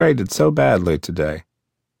traded so badly today."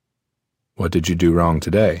 "What did you do wrong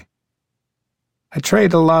today?" "I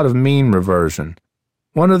trade a lot of mean reversion.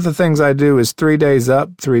 One of the things I do is 3 days up,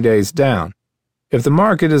 3 days down. If the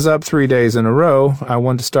market is up 3 days in a row, I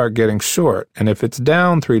want to start getting short, and if it's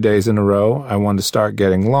down 3 days in a row, I want to start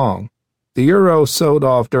getting long. The euro sold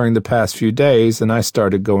off during the past few days, and I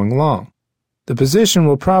started going long. The position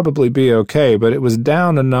will probably be okay, but it was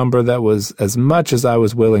down a number that was as much as I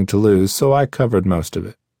was willing to lose, so I covered most of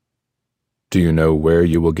it." "Do you know where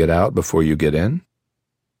you will get out before you get in?"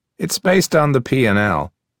 "It's based on the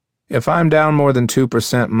P&L. If I'm down more than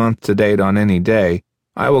 2% month to date on any day,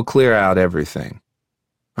 I will clear out everything.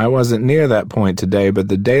 I wasn't near that point today, but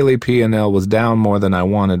the daily P&L was down more than I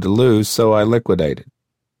wanted to lose, so I liquidated."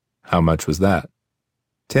 "How much was that?"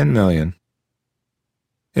 $10 million.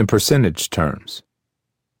 "In percentage terms?"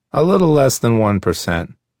 "A little less than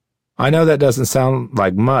 1%. I know that doesn't sound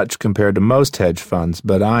like much compared to most hedge funds,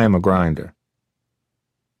 but I am a grinder."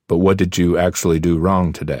 "But what did you actually do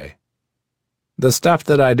wrong today?" "The stuff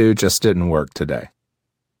that I do just didn't work today."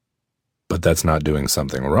 "But that's not doing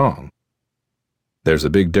something wrong. There's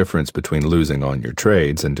a big difference between losing on your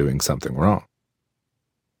trades and doing something wrong."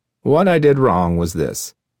 "What I did wrong was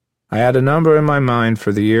this. I had a number in my mind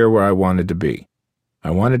for the year where I wanted to be.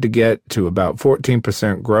 I wanted to get to about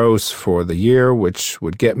 14% gross for the year, which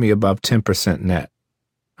would get me above 10% net.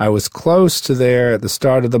 I was close to there at the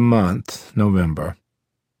start of the month, November.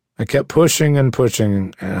 I kept pushing and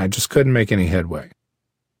pushing, and I just couldn't make any headway."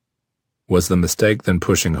 "Was the mistake then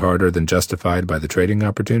pushing harder than justified by the trading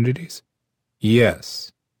opportunities?"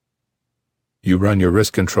 "Yes." "You run your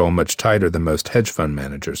risk control much tighter than most hedge fund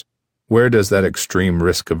managers. Where does that extreme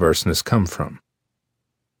risk averseness come from?"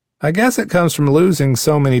 "I guess it comes from losing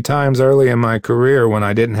so many times early in my career when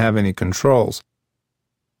I didn't have any controls.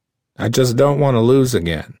 I just don't want to lose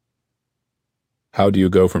again." "How do you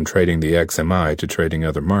go from trading the XMI to trading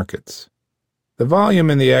other markets?" "The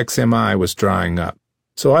volume in the XMI was drying up,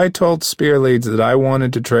 so I told Spear Leads that I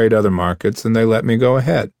wanted to trade other markets, and they let me go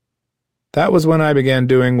ahead. That was when I began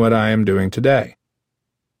doing what I am doing today."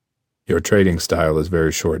 "Your trading style is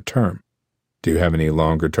very short-term. Do you have any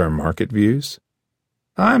longer-term market views?"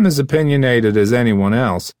 "I'm as opinionated as anyone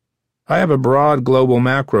else. I have a broad global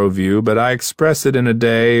macro view, but I express it in a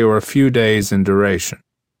day or a few days in duration."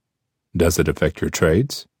 "Does it affect your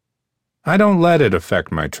trades?" "I don't let it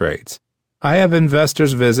affect my trades. I have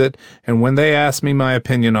investors visit, and when they ask me my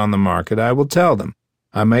opinion on the market, I will tell them.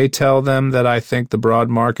 I may tell them that I think the broad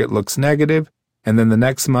market looks negative, and then the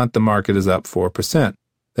next month the market is up 4%.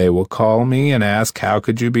 They will call me and ask, 'How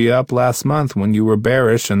could you be up last month when you were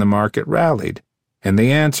bearish and the market rallied?' And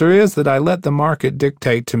the answer is that I let the market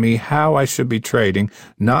dictate to me how I should be trading,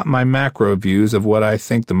 not my macro views of what I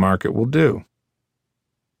think the market will do."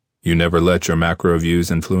 "You never let your macro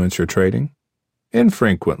views influence your trading?"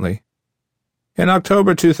 "Infrequently. In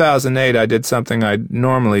October 2008, I did something I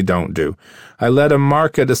normally don't do. I let a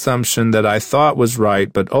market assumption that I thought was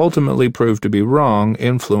right but ultimately proved to be wrong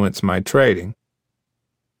influence my trading.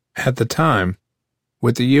 At the time,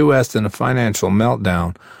 with the U.S. in a financial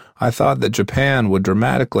meltdown, I thought that Japan would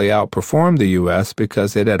dramatically outperform the U.S.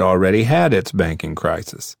 because it had already had its banking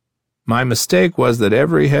crisis. My mistake was that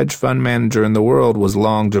every hedge fund manager in the world was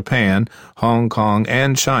long Japan, Hong Kong,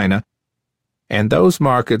 and China, and those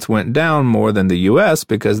markets went down more than the U.S.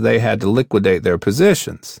 because they had to liquidate their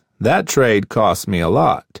positions. That trade cost me a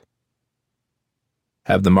lot."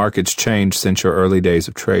 "Have the markets changed since your early days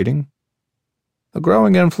of trading?" "The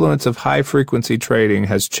growing influence of high-frequency trading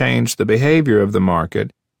has changed the behavior of the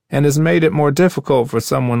market and has made it more difficult for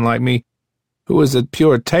someone like me, who is a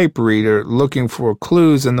pure tape reader looking for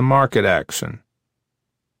clues in the market action.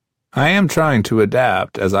 I am trying to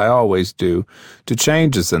adapt, as I always do, to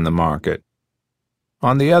changes in the market.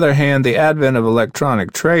 On the other hand, the advent of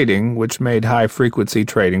electronic trading, which made high-frequency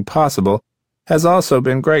trading possible, has also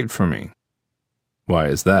been great for me." "Why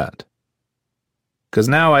is that?" "'Cause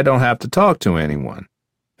now I don't have to talk to anyone.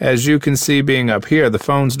 As you can see being up here, the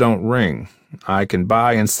phones don't ring. I can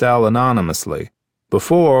buy and sell anonymously.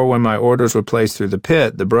 Before, when my orders were placed through the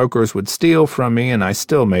pit, the brokers would steal from me and I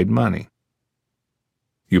still made money."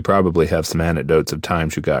 "You probably have some anecdotes of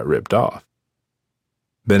times you got ripped off."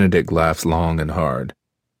 Benedict laughs long and hard.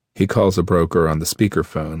 He calls a broker on the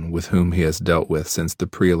speakerphone with whom he has dealt with since the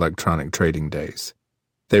pre-electronic trading days.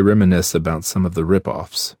 They reminisce about some of the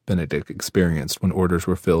rip-offs Benedict experienced when orders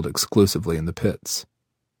were filled exclusively in the pits.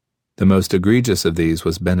 The most egregious of these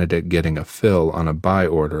was Benedict getting a fill on a buy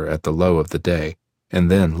order at the low of the day, and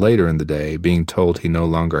then, later in the day, being told he no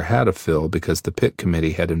longer had a fill because the pit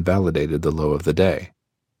committee had invalidated the low of the day.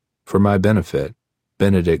 For my benefit,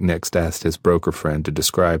 Benedict next asked his broker friend to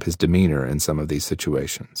describe his demeanor in some of these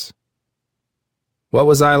situations. What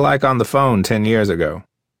was I like on the phone 10 years ago?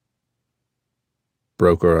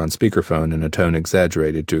 Broker on speakerphone in a tone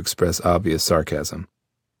exaggerated to express obvious sarcasm.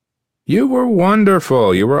 You were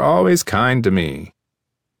wonderful. You were always kind to me.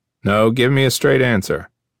 No, give me a straight answer.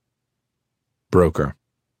 Broker.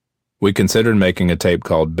 We considered making a tape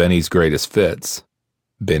called Benny's Greatest Fits,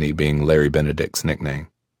 Benny being Larry Benedict's nickname.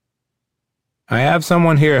 I have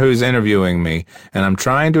someone here who's interviewing me, and I'm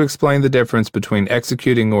trying to explain the difference between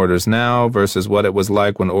executing orders now versus what it was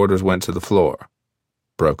like when orders went to the floor.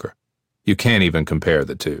 Broker. You can't even compare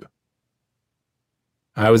the two.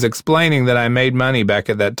 I was explaining that I made money back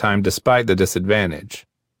at that time despite the disadvantage.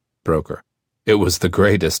 Broker. It was the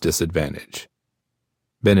greatest disadvantage.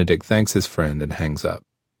 Benedict thanks his friend and hangs up.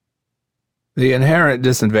 The inherent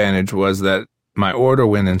disadvantage was that my order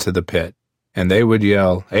went into the pit, and they would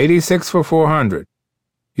yell, 86 for 400.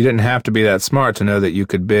 You didn't have to be that smart to know that you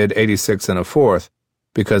could bid 86 and a fourth,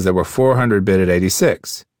 because there were 400 bid at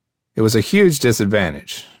 86. It was a huge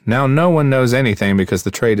disadvantage. Now no one knows anything because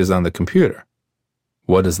the trade is on the computer.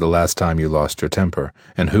 What is the last time you lost your temper,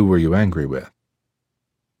 and who were you angry with?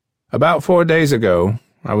 About 4 days ago,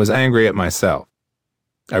 I was angry at myself.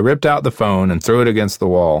 I ripped out the phone and threw it against the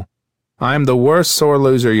wall. I am the worst sore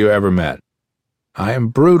loser you ever met. I am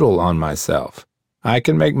brutal on myself. I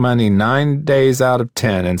can make money 9 days out of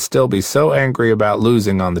 10 and still be so angry about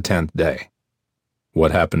losing on the 10th day.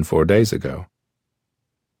 What happened 4 days ago?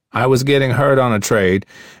 I was getting hurt on a trade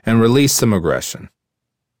and released some aggression.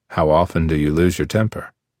 How often do you lose your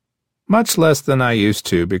temper? Much less than I used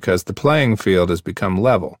to because the playing field has become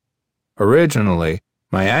level. Originally,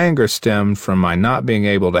 my anger stemmed from my not being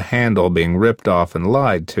able to handle being ripped off and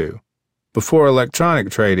lied to. Before electronic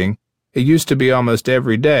trading, it used to be almost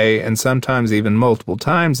every day and sometimes even multiple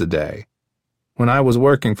times a day. When I was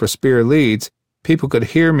working for Spear Leads, people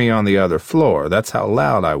could hear me on the other floor. That's how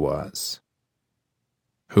loud I was.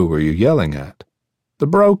 Who were you yelling at? The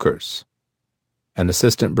brokers. An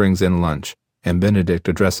assistant brings in lunch, and Benedict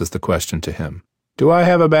addresses the question to him. Do I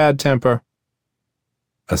have a bad temper?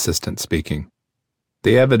 Assistant speaking.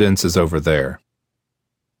 The evidence is over there.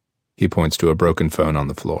 He points to a broken phone on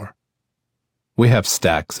the floor. We have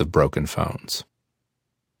stacks of broken phones.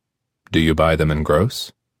 Do you buy them in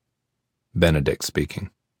gross? Benedict speaking.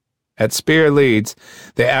 At Spear Leads,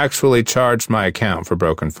 they actually charged my account for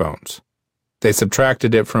broken phones. They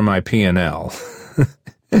subtracted it from my P&L.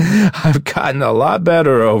 I've gotten a lot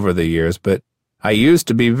better over the years, but I used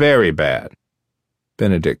to be very bad.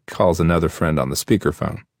 Benedict calls another friend on the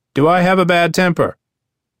speakerphone. Do I have a bad temper?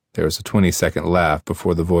 There is a 20-second laugh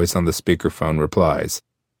before the voice on the speakerphone replies.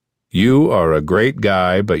 You are a great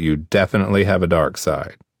guy, but you definitely have a dark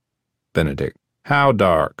side. Benedict. How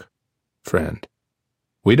dark? Friend.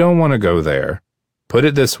 We don't want to go there. Put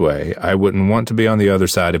it this way, I wouldn't want to be on the other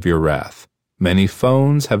side of your wrath. Many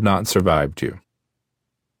phones have not survived you.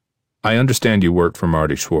 I understand you worked for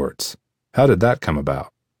Marty Schwartz. How did that come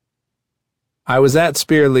about? I was at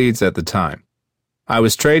Spear Leads at the time. I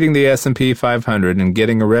was trading the S&P 500 and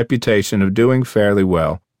getting a reputation of doing fairly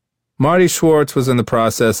well. Marty Schwartz was in the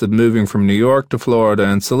process of moving from New York to Florida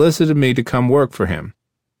and solicited me to come work for him.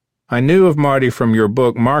 I knew of Marty from your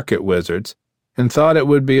book Market Wizards and thought it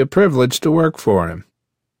would be a privilege to work for him.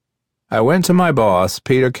 I went to my boss,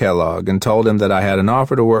 Peter Kellogg, and told him that I had an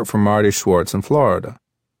offer to work for Marty Schwartz in Florida.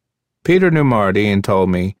 Peter knew Marty and told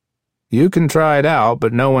me, You can try it out,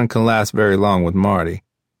 but no one can last very long with Marty.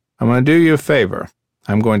 I'm going to do you a favor.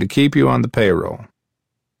 I'm going to keep you on the payroll.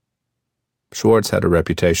 Schwartz had a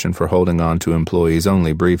reputation for holding on to employees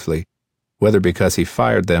only briefly, whether because he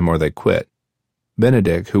fired them or they quit.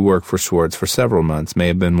 Benedict, who worked for Schwartz for several months, may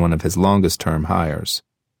have been one of his longest-term hires.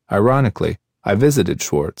 Ironically, I visited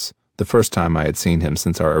Schwartz, the first time I had seen him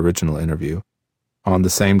since our original interview, on the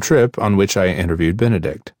same trip on which I interviewed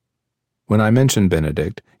Benedict. When I mentioned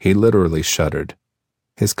Benedict, he literally shuddered.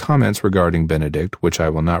 His comments regarding Benedict, which I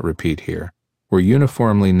will not repeat here, were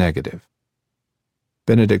uniformly negative.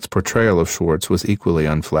 Benedict's portrayal of Schwartz was equally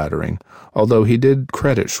unflattering, although he did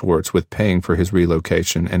credit Schwartz with paying for his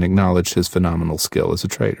relocation and acknowledged his phenomenal skill as a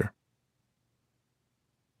trader.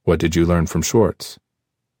 What did you learn from Schwartz?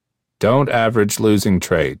 Don't average losing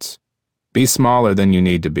trades. Be smaller than you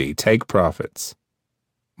need to be. Take profits.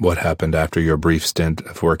 What happened after your brief stint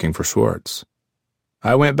of working for Schwartz?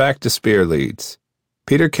 I went back to Spear Leads.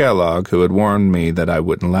 Peter Kellogg, who had warned me that I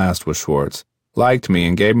wouldn't last with Schwartz, liked me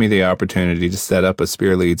and gave me the opportunity to set up a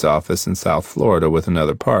Spear Leads office in South Florida with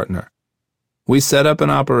another partner. We set up an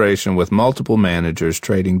operation with multiple managers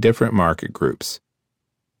trading different market groups.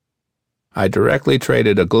 I directly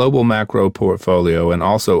traded a global macro portfolio and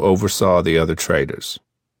also oversaw the other traders.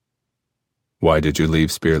 Why did you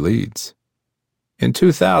leave Spear Leads? In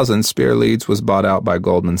 2000, Spear Leads was bought out by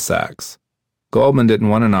Goldman Sachs. Goldman didn't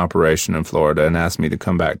want an operation in Florida and asked me to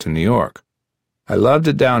come back to New York. I loved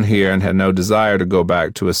it down here and had no desire to go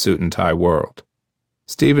back to a suit-and-tie world.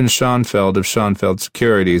 Stephen Schoenfeld of Schoenfeld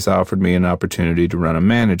Securities offered me an opportunity to run a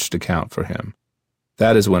managed account for him.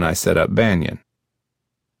 That is when I set up Banyan.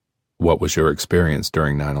 What was your experience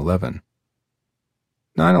during 9/11?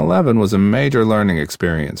 9/11 was a major learning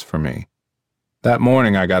experience for me. That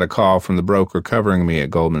morning I got a call from the broker covering me at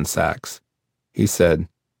Goldman Sachs. He said,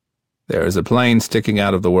 "There is a plane sticking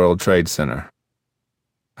out of the World Trade Center."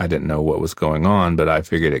 I didn't know what was going on, but I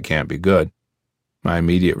figured it can't be good. My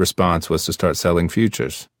immediate response was to start selling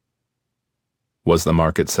futures. Was the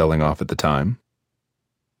market selling off at the time?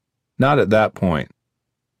 Not at that point.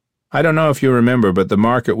 I don't know if you remember, but the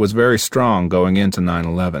market was very strong going into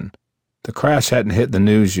 9/11. The crash hadn't hit the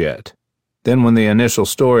news yet. Then when the initial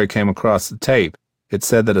story came across the tape, it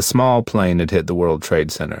said that a small plane had hit the World Trade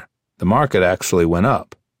Center. The market actually went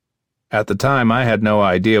up. At the time, I had no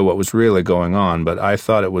idea what was really going on, but I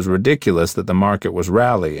thought it was ridiculous that the market was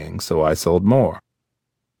rallying, so I sold more.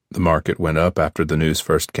 The market went up after the news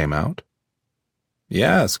first came out?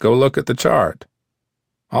 Yes, go look at the chart.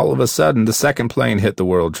 All of a sudden, the second plane hit the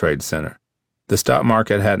World Trade Center. The stock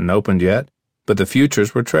market hadn't opened yet, but the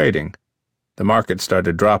futures were trading. The market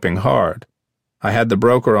started dropping hard. I had the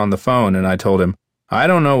broker on the phone and I told him, "I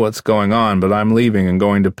don't know what's going on, but I'm leaving and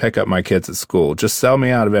going to pick up my kids at school. Just sell me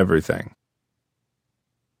out of everything."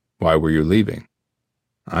 Why were you leaving?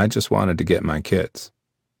 I just wanted to get my kids.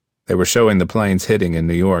 They were showing the planes hitting in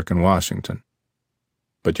New York and Washington.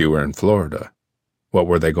 But you were in Florida. What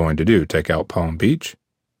were they going to do, take out Palm Beach?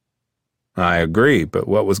 I agree, but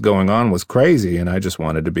what was going on was crazy and I just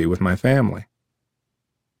wanted to be with my family.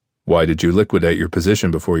 Why did you liquidate your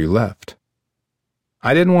position before you left?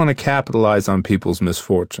 I didn't want to capitalize on people's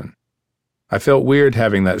misfortune. I felt weird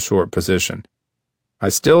having that short position. I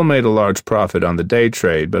still made a large profit on the day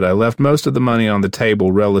trade, but I left most of the money on the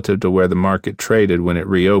table relative to where the market traded when it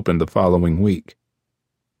reopened the following week.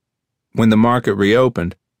 When the market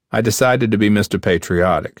reopened, I decided to be Mr.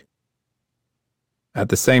 Patriotic. At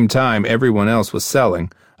the same time everyone else was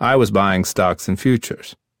selling, I was buying stocks and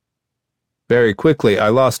futures. Very quickly, I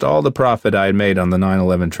lost all the profit I had made on the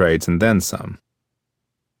 9/11 trades and then some.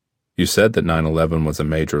 You said that 9/11 was a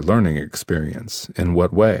major learning experience. In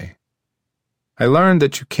what way? I learned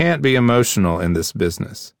that you can't be emotional in this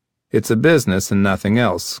business. It's a business and nothing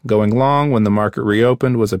else. Going long when the market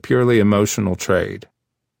reopened was a purely emotional trade.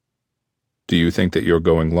 Do you think that your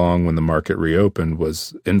going long when the market reopened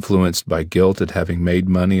was influenced by guilt at having made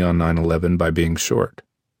money on 9/11 by being short?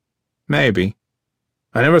 Maybe.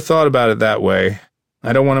 I never thought about it that way.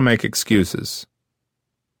 I don't want to make excuses.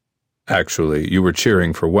 Actually, you were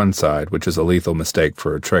cheering for one side, which is a lethal mistake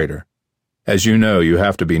for a trader. As you know, you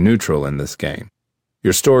have to be neutral in this game.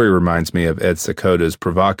 Your story reminds me of Ed Sekoda's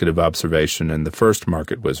provocative observation in the first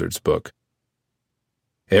Market Wizards book.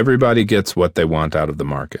 Everybody gets what they want out of the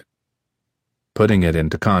market. Putting it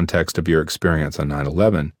into context of your experience on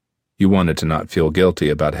 9/11, you wanted to not feel guilty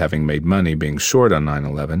about having made money being short on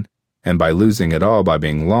 9/11, and by losing it all by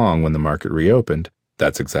being long when the market reopened,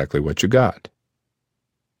 that's exactly what you got.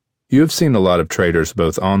 You have seen a lot of traders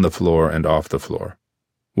both on the floor and off the floor.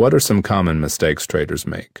 What are some common mistakes traders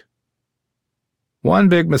make? One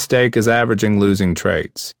big mistake is averaging losing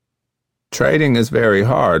trades. Trading is very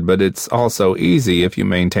hard, but it's also easy if you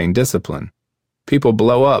maintain discipline. People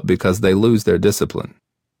blow up because they lose their discipline.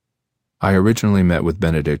 I originally met with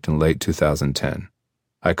Benedict in late 2010.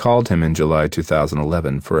 I called him in July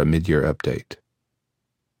 2011 for a mid-year update.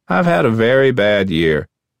 I've had a very bad year.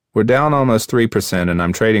 We're down almost 3% and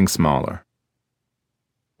I'm trading smaller.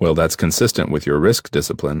 Well, that's consistent with your risk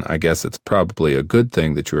discipline. I guess it's probably a good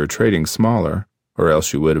thing that you are trading smaller, or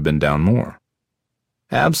else you would have been down more.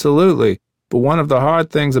 Absolutely, but one of the hard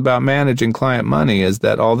things about managing client money is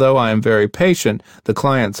that although I am very patient, the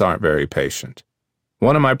clients aren't very patient.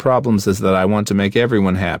 One of my problems is that I want to make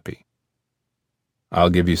everyone happy. I'll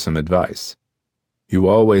give you some advice. You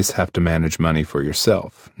always have to manage money for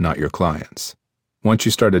yourself, not your clients. Once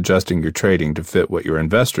you start adjusting your trading to fit what your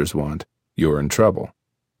investors want, you're in trouble.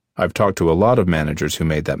 I've talked to a lot of managers who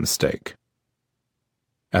made that mistake.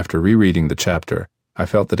 After rereading the chapter, I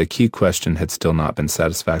felt that a key question had still not been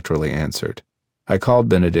satisfactorily answered. I called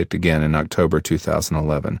Benedict again in October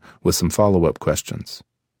 2011 with some follow-up questions.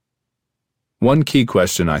 One key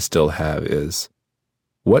question I still have is,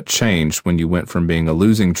 what changed when you went from being a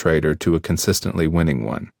losing trader to a consistently winning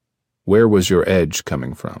one? Where was your edge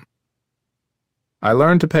coming from? I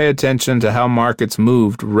learned to pay attention to how markets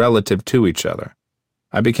moved relative to each other.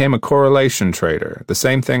 I became a correlation trader, the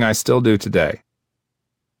same thing I still do today.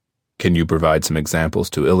 Can you provide some examples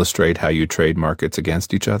to illustrate how you trade markets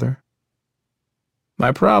against each other?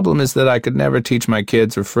 My problem is that I could never teach my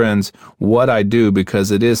kids or friends what I do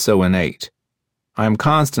because it is so innate. I am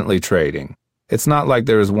constantly trading. It's not like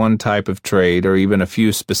there is one type of trade or even a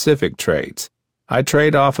few specific trades. I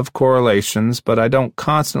trade off of correlations, but I don't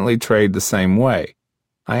constantly trade the same way.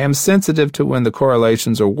 I am sensitive to when the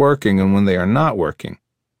correlations are working and when they are not working.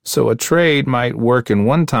 So a trade might work in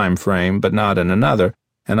one time frame but not in another,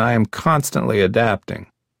 and I am constantly adapting.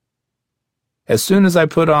 As soon as I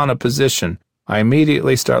put on a position, I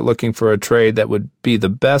immediately start looking for a trade that would be the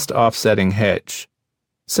best offsetting hedge.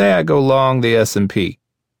 Say I go long the S&P.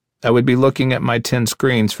 I would be looking at my 10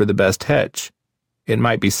 screens for the best hedge. It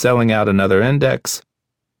might be selling out another index,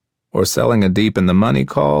 or selling a deep in the money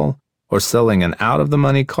call, or selling an out of the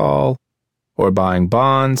money call, or buying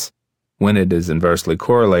bonds when it is inversely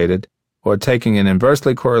correlated, or taking an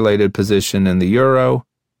inversely correlated position in the euro,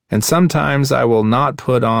 and sometimes I will not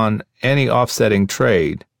put on any offsetting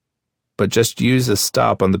trade, but just use a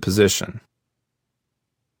stop on the position.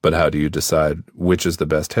 But how do you decide which is the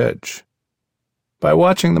best hedge? By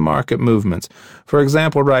watching the market movements. For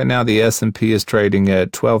example, right now the S&P is trading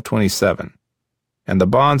at 1227, and the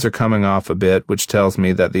bonds are coming off a bit, which tells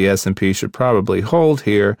me that the S&P should probably hold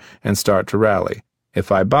here and start to rally.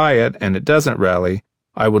 If I buy it and it doesn't rally,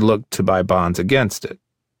 I would look to buy bonds against it.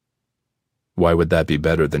 Why would that be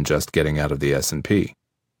better than just getting out of the S&P?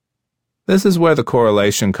 This is where the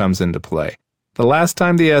correlation comes into play. The last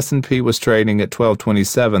time the S&P was trading at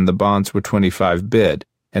 1227, the bonds were 25 bid,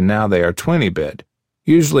 and now they are 20 bid.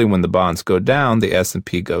 Usually when the bonds go down, the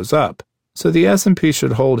S&P goes up. So the S&P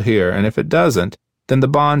should hold here, and if it doesn't, then the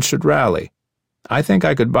bonds should rally. I think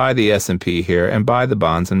I could buy the S&P here and buy the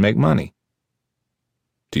bonds and make money.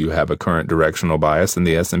 Do you have a current directional bias in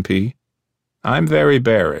the S&P? I'm very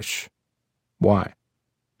bearish. Why?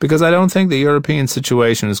 Because I don't think the European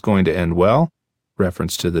situation is going to end well,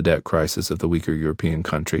 reference to the debt crisis of the weaker European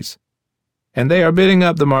countries. And they are bidding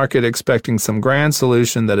up the market expecting some grand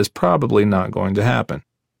solution that is probably not going to happen.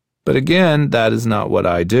 But again, that is not what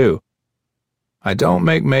I do. I don't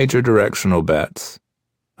make major directional bets.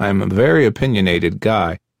 I am a very opinionated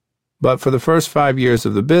guy, but for the first 5 years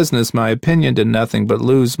of the business, my opinion did nothing but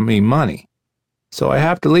lose me money. So I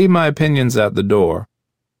have to leave my opinions at the door.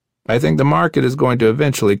 I think the market is going to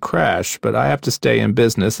eventually crash, but I have to stay in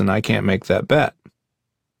business and I can't make that bet.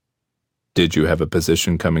 Did you have a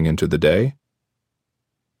position coming into the day?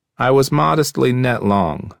 I was modestly net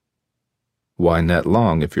long. Why net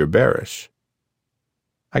long if you're bearish?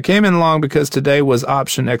 I came in long because today was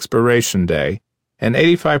option expiration day, and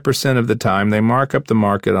 85% of the time they mark up the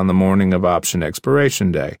market on the morning of option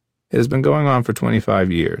expiration day. It has been going on for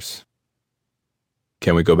 25 years.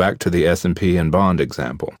 Can we go back to the S&P and bond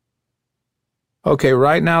example? Okay,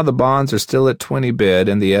 right now the bonds are still at 20 bid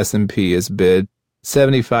and the S&P is bid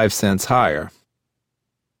 75 cents higher.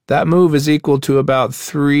 That move is equal to about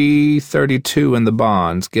 332 in the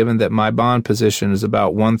bonds, given that my bond position is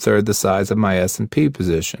about 1/3 the size of my S&P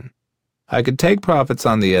position. I could take profits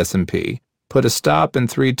on the S&P, put a stop and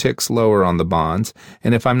 3 ticks lower on the bonds,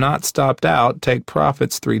 and if I'm not stopped out, take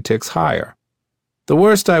profits 3 ticks higher. The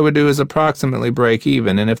worst I would do is approximately break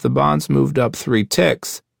even, and if the bonds moved up 3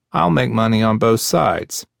 ticks, I'll make money on both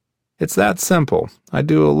sides. It's that simple. I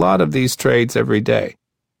do a lot of these trades every day.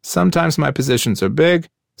 Sometimes my positions are big,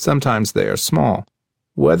 sometimes they are small.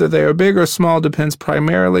 Whether they are big or small depends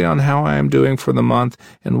primarily on how I am doing for the month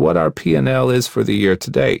and what our P&L is for the year to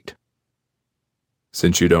date.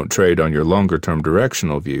 Since you don't trade on your longer-term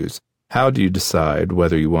directional views, how do you decide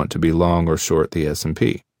whether you want to be long or short the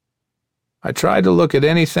S&P? I try to look at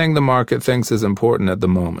anything the market thinks is important at the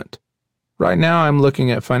moment. Right now I'm looking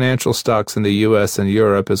at financial stocks in the US and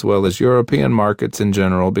Europe as well as European markets in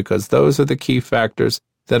general because those are the key factors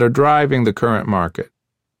that are driving the current market.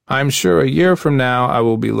 I'm sure a year from now I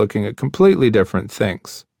will be looking at completely different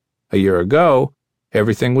things. A year ago,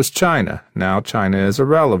 everything was China. Now China is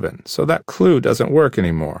irrelevant, so that clue doesn't work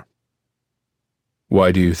anymore.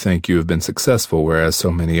 Why do you think you have been successful whereas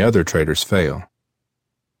so many other traders fail?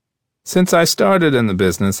 Since I started in the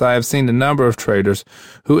business, I have seen a number of traders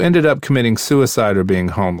who ended up committing suicide or being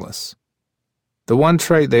homeless. The one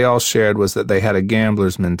trait they all shared was that they had a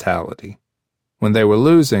gambler's mentality. When they were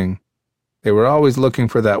losing, they were always looking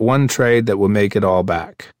for that one trade that would make it all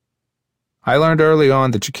back. I learned early on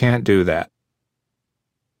that you can't do that.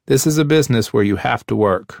 This is a business where you have to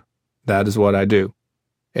work. That is what I do.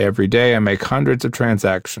 Every day I make hundreds of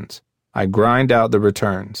transactions. I grind out the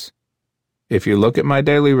returns. If you look at my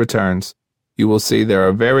daily returns, you will see there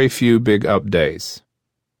are very few big up days.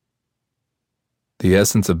 The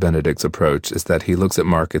essence of Benedict's approach is that he looks at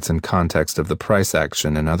markets in context of the price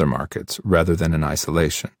action in other markets rather than in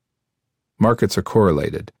isolation. Markets are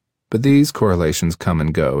correlated, but these correlations come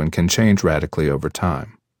and go and can change radically over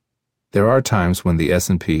time. There are times when the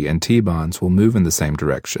S&P and T-bonds will move in the same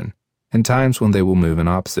direction, and times when they will move in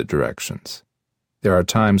opposite directions. There are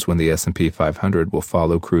times when the S&P 500 will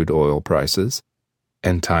follow crude oil prices,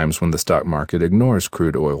 and times when the stock market ignores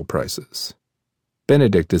crude oil prices.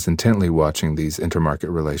 Benedict is intently watching these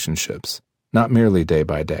intermarket relationships, not merely day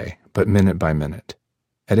by day, but minute by minute.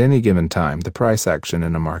 At any given time, the price action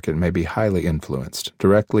in a market may be highly influenced,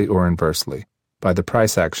 directly or inversely, by the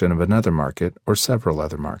price action of another market or several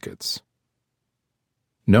other markets.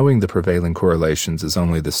 Knowing the prevailing correlations is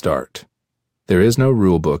only the start. There is no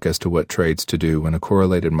rule book as to what trades to do when a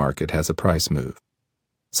correlated market has a price move.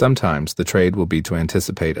 Sometimes the trade will be to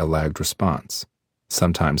anticipate a lagged response.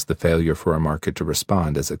 Sometimes the failure for a market to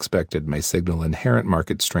respond as expected may signal inherent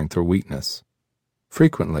market strength or weakness.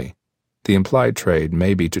 Frequently, the implied trade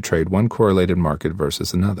may be to trade one correlated market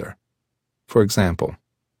versus another. For example,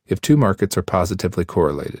 if two markets are positively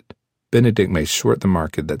correlated, Benedict may short the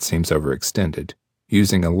market that seems overextended,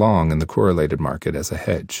 using a long in the correlated market as a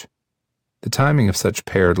hedge. The timing of such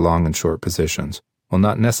paired long and short positions will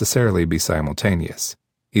not necessarily be simultaneous,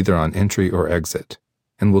 either on entry or exit,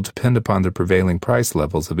 and will depend upon the prevailing price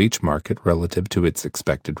levels of each market relative to its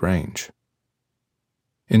expected range.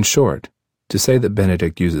 In short, to say that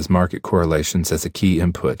Benedict uses market correlations as a key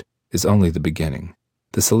input is only the beginning.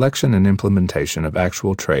 The selection and implementation of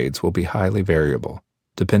actual trades will be highly variable,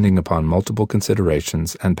 depending upon multiple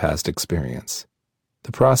considerations and past experience.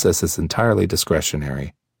 The process is entirely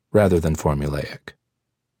discretionary, rather than formulaic.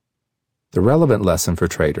 The relevant lesson for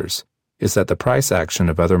traders is that the price action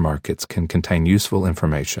of other markets can contain useful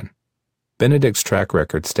information. Benedict's track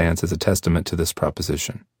record stands as a testament to this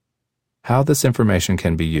proposition. How this information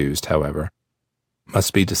can be used, however,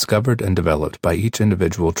 must be discovered and developed by each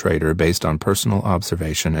individual trader based on personal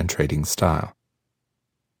observation and trading style.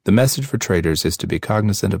 The message for traders is to be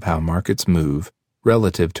cognizant of how markets move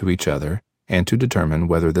relative to each other and to determine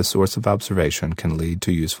whether this source of observation can lead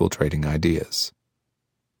to useful trading ideas.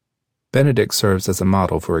 Benedict serves as a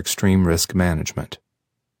model for extreme risk management.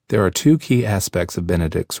 There are two key aspects of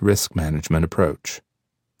Benedict's risk management approach.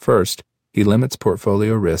 First, he limits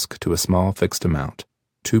portfolio risk to a small fixed amount,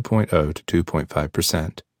 2.0 to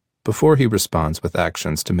 2.5%, before he responds with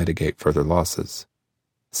actions to mitigate further losses.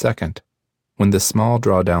 Second, when this small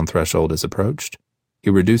drawdown threshold is approached, he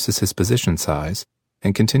reduces his position size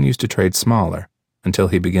and continues to trade smaller until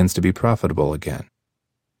he begins to be profitable again.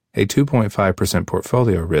 A 2.5%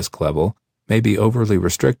 portfolio risk level may be overly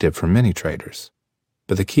restrictive for many traders,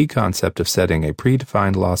 but the key concept of setting a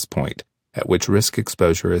predefined loss point at which risk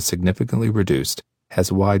exposure is significantly reduced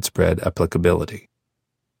has widespread applicability.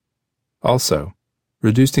 Also,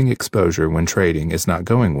 reducing exposure when trading is not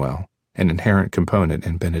going well, an inherent component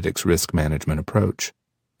in Benedict's risk management approach,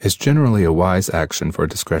 is generally a wise action for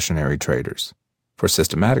discretionary traders. For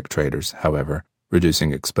systematic traders, however,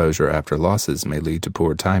 reducing exposure after losses may lead to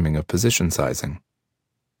poor timing of position sizing.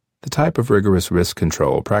 The type of rigorous risk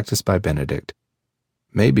control practiced by Benedict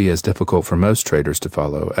may be as difficult for most traders to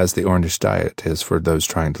follow as the Ornish diet is for those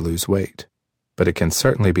trying to lose weight, but it can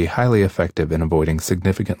certainly be highly effective in avoiding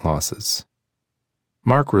significant losses.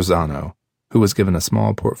 Mark Rosano, who was given a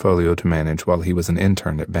small portfolio to manage while he was an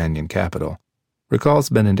intern at Banyan Capital, recalls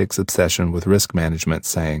Benedict's obsession with risk management,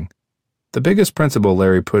 saying, "The biggest principle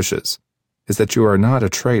Larry pushes is that you are not a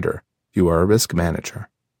trader, you are a risk manager."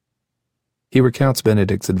 He recounts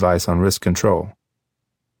Benedict's advice on risk control.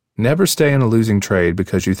 Never stay in a losing trade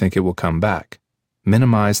because you think it will come back.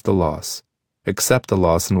 Minimize the loss. Accept the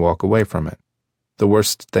loss and walk away from it. The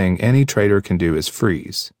worst thing any trader can do is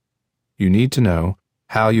freeze. You need to know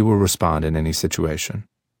how you will respond in any situation.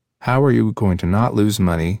 How are you going to not lose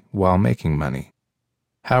money while making money?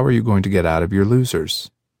 How are you going to get out of your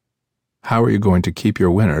losers? How are you going to keep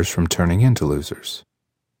your winners from turning into losers?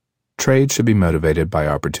 Trade should be motivated by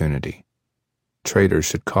opportunity. Traders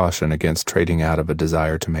should caution against trading out of a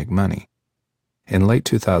desire to make money. In late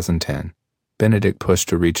 2010, Benedict pushed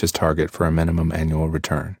to reach his target for a minimum annual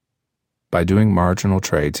return. By doing marginal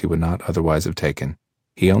trades he would not otherwise have taken,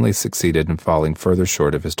 he only succeeded in falling further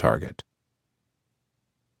short of his target.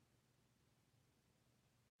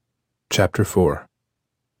 Chapter 4.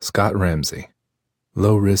 Scott Ramsey,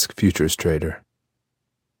 Low-Risk Futures Trader.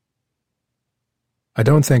 I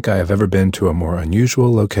don't think I have ever been to a more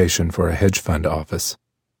unusual location for a hedge fund office.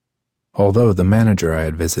 although the manager I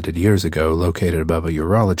had visited years ago, located above a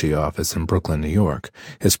urology office in Brooklyn, New York,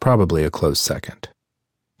 is probably a close second.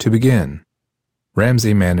 To begin,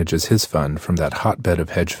 Ramsey manages his fund from that hotbed of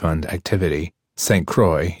hedge fund activity, St.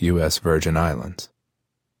 Croix, U.S. Virgin Islands.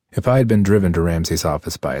 If I had been driven to Ramsey's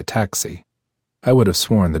office by a taxi, I would have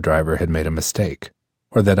sworn the driver had made a mistake,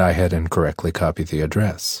 or that I had incorrectly copied the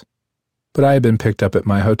address. But I had been picked up at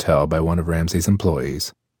my hotel by one of Ramsey's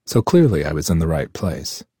employees, so clearly I was in the right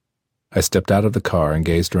place. I stepped out of the car and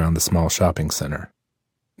gazed around the small shopping center.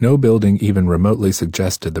 No building even remotely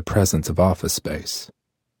suggested the presence of office space.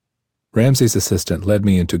 Ramsey's assistant led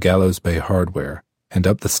me into Gallows Bay Hardware and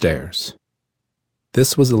up the stairs.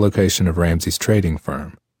 This was the location of Ramsey's trading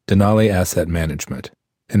firm, Denali Asset Management,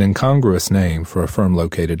 an incongruous name for a firm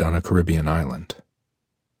located on a Caribbean island.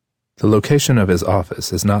 The location of his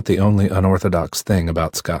office is not the only unorthodox thing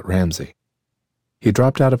about Scott Ramsey. He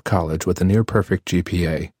dropped out of college with a near-perfect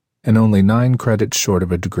GPA and only 9 credits short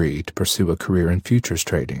of a degree to pursue a career in futures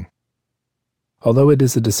trading. Although it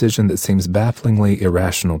is a decision that seems bafflingly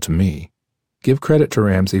irrational to me, give credit to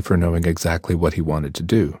Ramsey for knowing exactly what he wanted to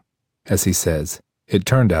do. As he says, it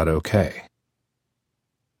turned out okay.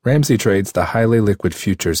 Ramsey trades the highly liquid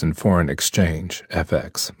futures and foreign exchange,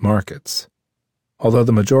 FX, markets. Although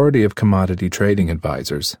the majority of commodity trading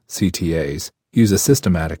advisors, CTAs, use a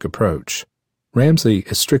systematic approach, Ramsey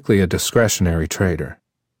is strictly a discretionary trader.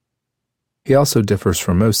 He also differs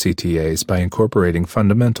from most CTAs by incorporating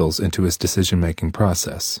fundamentals into his decision-making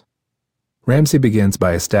process. Ramsey begins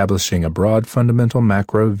by establishing a broad fundamental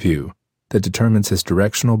macro view that determines his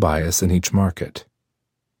directional bias in each market.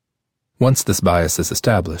 Once this bias is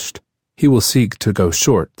established, he will seek to go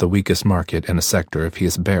short the weakest market in a sector if he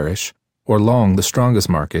is bearish, or long the strongest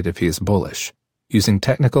market if he is bullish, using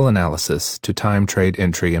technical analysis to time trade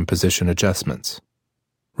entry and position adjustments.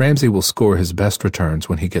 Ramsey will score his best returns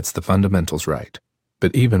when he gets the fundamentals right,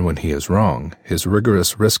 but even when he is wrong, his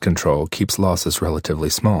rigorous risk control keeps losses relatively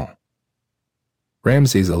small.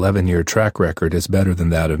 Ramsey's 11-year track record is better than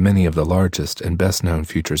that of many of the largest and best-known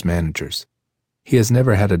futures managers. He has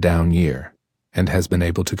never had a down year, and has been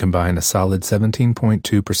able to combine a solid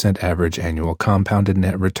 17.2% average annual compounded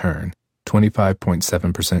net return,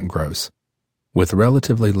 25.7% gross, with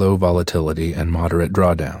relatively low volatility and moderate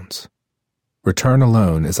drawdowns. Return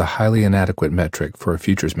alone is a highly inadequate metric for a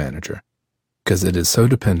futures manager, because it is so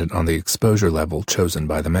dependent on the exposure level chosen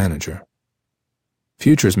by the manager.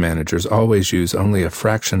 Futures managers always use only a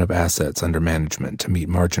fraction of assets under management to meet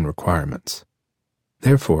margin requirements.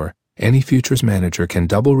 Therefore, any futures manager can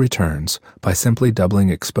double returns by simply doubling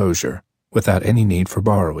exposure without any need for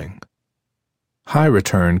borrowing. High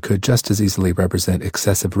return could just as easily represent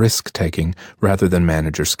excessive risk-taking rather than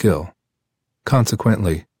manager skill.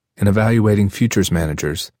 Consequently, in evaluating futures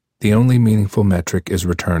managers, the only meaningful metric is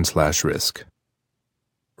return/risk.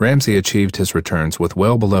 Ramsey achieved his returns with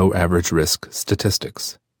well below average risk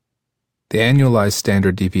statistics. The annualized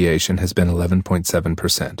standard deviation has been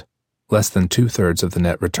 11.7%, less than 2/3 of the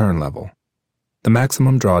net return level. The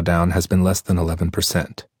maximum drawdown has been less than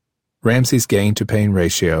 11%. Ramsey's gain-to-pain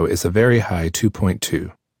ratio is a very high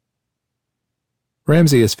 2.2.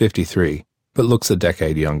 Ramsey is 53, but looks a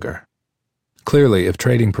decade younger. Clearly, if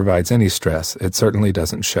trading provides any stress, it certainly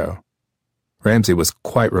doesn't show. Ramsey was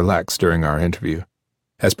quite relaxed during our interview,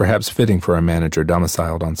 as perhaps fitting for a manager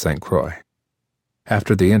domiciled on St. Croix.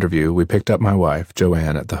 After the interview, we picked up my wife,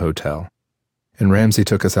 Joanne, at the hotel, and Ramsey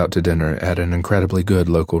took us out to dinner at an incredibly good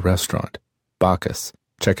local restaurant, Bacchus,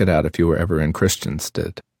 check it out if you were ever in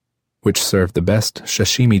Christiansted, which served the best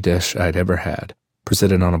sashimi dish I'd ever had,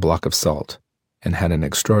 presented on a block of salt, and had an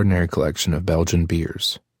extraordinary collection of Belgian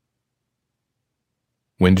beers.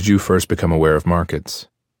 When did you first become aware of markets?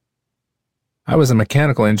 I was a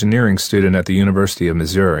mechanical engineering student at the University of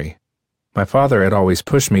Missouri. My father had always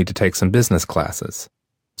pushed me to take some business classes,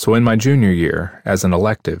 so in my junior year, as an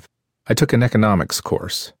elective, I took an economics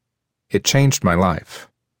course. It changed my life.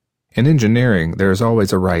 In engineering, there is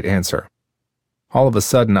always a right answer. All of a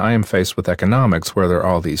sudden, I am faced with economics where there are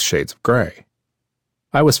all these shades of gray.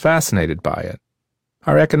 I was fascinated by it.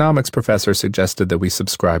 Our economics professor suggested that we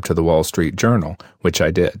subscribe to the Wall Street Journal, which I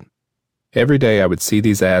did. Every day I would see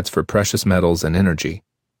these ads for precious metals and energy.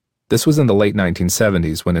 This was in the late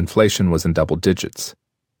 1970s when inflation was in double digits.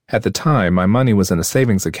 At the time, my money was in a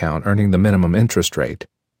savings account earning the minimum interest rate,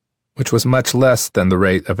 which was much less than the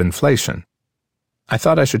rate of inflation. I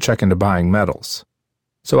thought I should check into buying metals.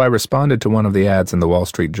 So I responded to one of the ads in the Wall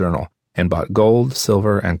Street Journal and bought gold,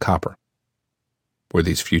 silver, and copper. Were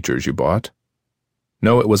these futures you bought?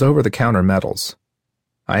 No, it was over-the-counter metals.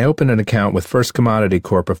 I opened an account with First Commodity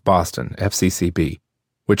Corp of Boston, FCCB,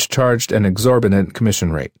 which charged an exorbitant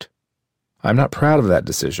commission rate. I'm not proud of that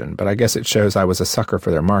decision, but I guess it shows I was a sucker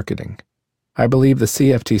for their marketing. I believe the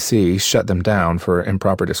CFTC shut them down for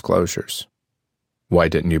improper disclosures. Why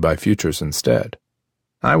didn't you buy futures instead?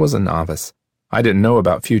 I was a novice. I didn't know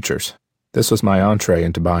about futures. This was my entree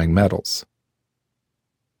into buying metals.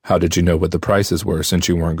 How did you know what the prices were since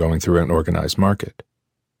you weren't going through an organized market?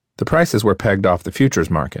 The prices were pegged off the futures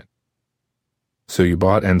market. So you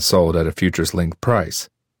bought and sold at a futures-linked price.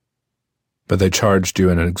 But they charged you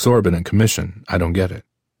an exorbitant commission. I don't get it.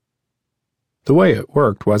 The way it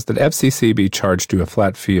worked was that FCCB charged you a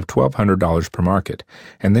flat fee of $1,200 per market,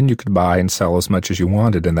 and then you could buy and sell as much as you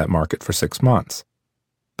wanted in that market for 6 months.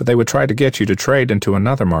 But they would try to get you to trade into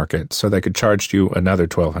another market so they could charge you another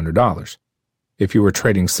 $1,200. If you were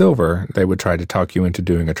trading silver, they would try to talk you into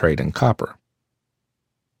doing a trade in copper.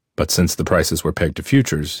 But since the prices were pegged to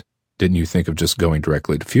futures, didn't you think of just going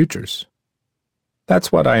directly to futures?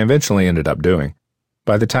 That's what I eventually ended up doing.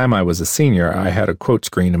 By the time I was a senior, I had a quote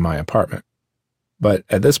screen in my apartment. But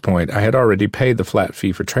at this point, I had already paid the flat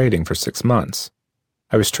fee for trading for 6 months.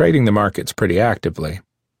 I was trading the markets pretty actively.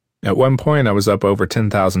 At one point, I was up over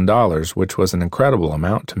 $10,000, which was an incredible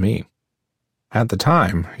amount to me. At the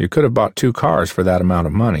time, you could have bought 2 cars for that amount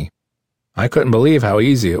of money. I couldn't believe how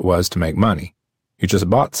easy it was to make money. You just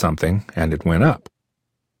bought something, and it went up.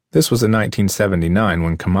 This was in 1979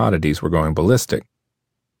 when commodities were going ballistic.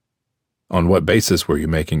 On what basis were you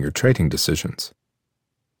making your trading decisions?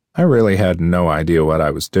 I really had no idea what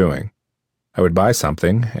I was doing. I would buy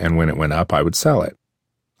something, and when it went up, I would sell it.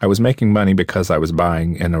 I was making money because I was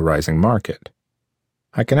buying in a rising market.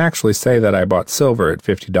 I can actually say that I bought silver at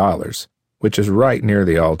 $50, which is right near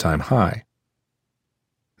the all-time high.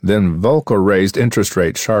 Then Volcker raised interest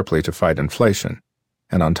rates sharply to fight inflation,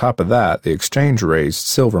 and on top of that, the exchange raised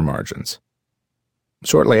silver margins.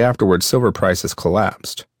 Shortly afterwards, silver prices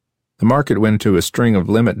collapsed. The market went into a string of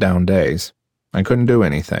limit-down days. I couldn't do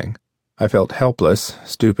anything. I felt helpless,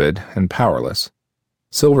 stupid, and powerless.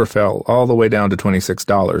 Silver fell all the way down to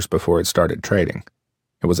 $26 before it started trading.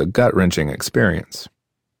 It was a gut-wrenching experience.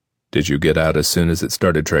 Did you get out as soon as it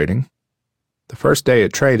started trading? The first day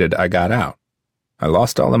it traded, I got out. I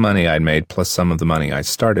lost all the money I'd made plus some of the money I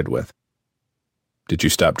started with. Did you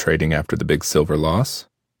stop trading after the big silver loss?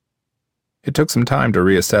 It took some time to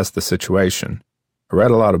reassess the situation. I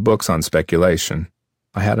read a lot of books on speculation.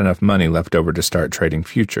 I had enough money left over to start trading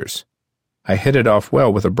futures. I hit it off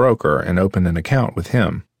well with a broker and opened an account with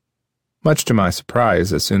him. Much to my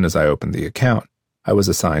surprise, as soon as I opened the account, I was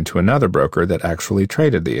assigned to another broker that actually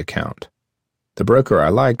traded the account. The broker I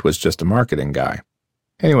liked was just a marketing guy.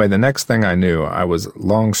 Anyway, the next thing I knew, I was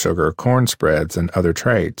long sugar, corn spreads, and other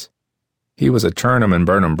trades. He was a turn 'em and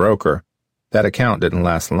burn 'em broker. That account didn't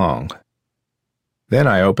last long. Then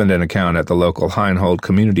I opened an account at the local Heinhold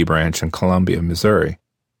community branch in Columbia, Missouri.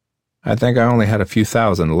 I think I only had a few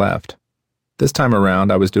thousand left. This time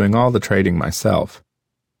around, I was doing all the trading myself.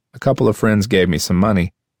 A couple of friends gave me some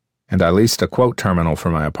money, and I leased a quote terminal for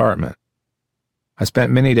my apartment. I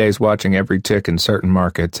spent many days watching every tick in certain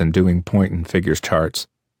markets and doing point and figures charts,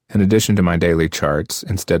 in addition to my daily charts,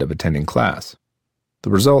 instead of attending class.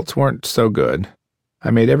 The results weren't so good.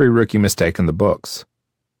 I made every rookie mistake in the books.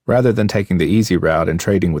 Rather than taking the easy route and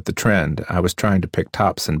trading with the trend, I was trying to pick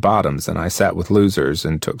tops and bottoms, and I sat with losers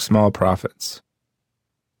and took small profits.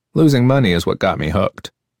 Losing money is what got me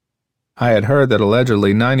hooked. I had heard that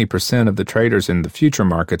allegedly 90% of the traders in the future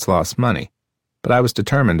markets lost money, but I was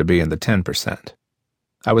determined to be in the 10%.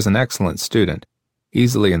 I was an excellent student,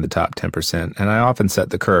 easily in the top 10%, and I often set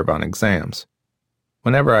the curve on exams.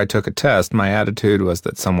 Whenever I took a test, my attitude was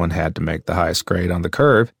that someone had to make the highest grade on the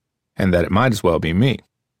curve, and that it might as well be me.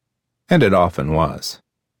 And it often was.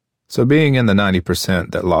 So being in the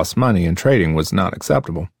 90% that lost money in trading was not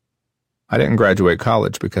acceptable. I didn't graduate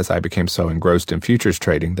college because I became so engrossed in futures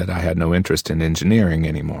trading that I had no interest in engineering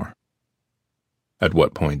anymore. At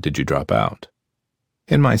what point did you drop out?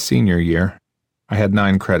 In my senior year, I had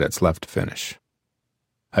 9 credits left to finish.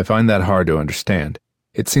 I find that hard to understand.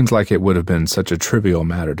 It seems like it would have been such a trivial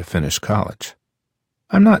matter to finish college.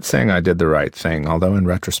 I'm not saying I did the right thing, although in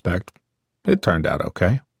retrospect, it turned out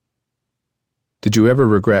okay. Did you ever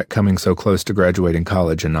regret coming so close to graduating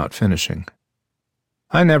college and not finishing?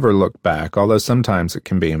 I never look back, although sometimes it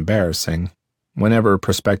can be embarrassing. Whenever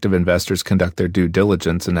prospective investors conduct their due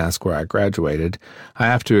diligence and ask where I graduated, I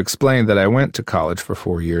have to explain that I went to college for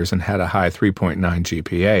 4 years and had a high 3.9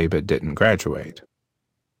 GPA but didn't graduate.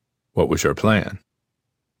 What was your plan?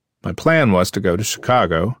 My plan was to go to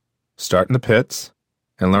Chicago, start in the pits,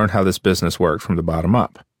 and learn how this business worked from the bottom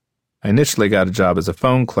up. I initially got a job as a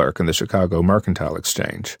phone clerk in the Chicago Mercantile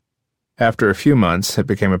Exchange. After a few months, it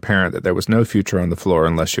became apparent that there was no future on the floor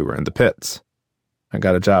unless you were in the pits. I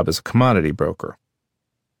got a job as a commodity broker.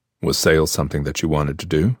 Was sales something that you wanted to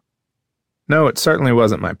do? No, it certainly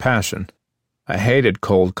wasn't my passion. I hated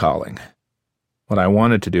cold calling. What I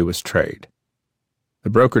wanted to do was trade.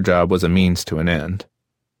 The broker job was a means to an end.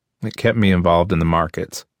 It kept me involved in the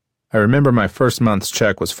markets. I remember my first month's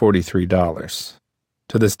check was $43.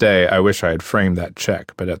 To this day, I wish I had framed that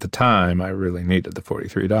check, but at the time, I really needed the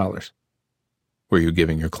 $43. Were you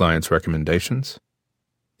giving your clients recommendations?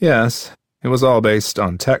 Yes, it was all based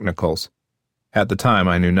on technicals. At the time,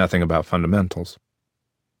 I knew nothing about fundamentals.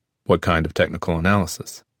 What kind of technical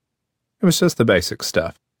analysis? It was just the basic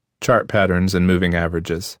stuff, chart patterns and moving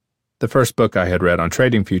averages. The first book I had read on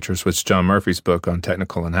trading futures was John Murphy's book on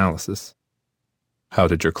technical analysis. How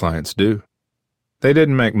did your clients do? They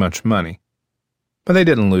didn't make much money, but they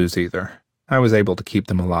didn't lose either. I was able to keep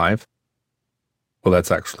them alive. Well,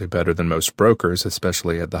 that's actually better than most brokers,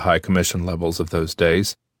 especially at the high commission levels of those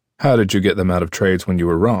days. How did you get them out of trades when you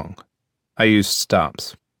were wrong? I used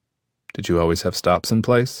stops. Did you always have stops in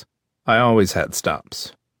place? I always had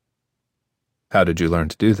stops. How did you learn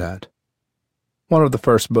to do that? One of the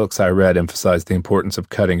first books I read emphasized the importance of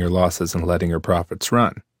cutting your losses and letting your profits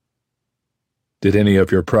run. Did any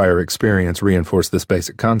of your prior experience reinforce this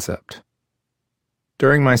basic concept?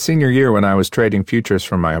 During my senior year when I was trading futures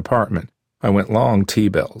from my apartment, I went long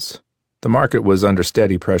T-bills. The market was under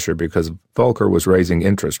steady pressure because Volcker was raising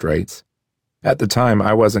interest rates. At the time,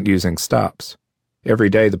 I wasn't using stops. Every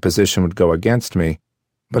day the position would go against me,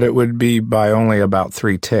 but it would be by only about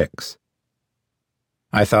 3 ticks.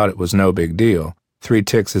 I thought it was no big deal. 3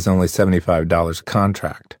 ticks is only $75 a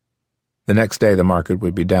contract. The next day the market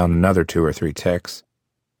would be down another 2 or 3 ticks.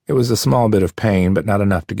 It was a small bit of pain, but not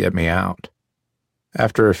enough to get me out.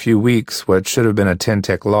 After a few weeks, what should have been a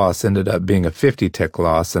 10-tick loss ended up being a 50-tick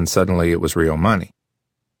loss, and suddenly it was real money.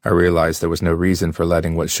 I realized there was no reason for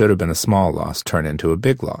letting what should have been a small loss turn into a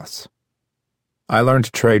big loss. I learned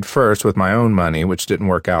to trade first with my own money, which didn't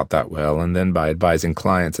work out that well, and then by advising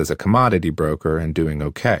clients as a commodity broker and doing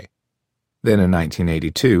okay. Then in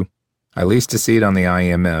 1982, I leased a seat on the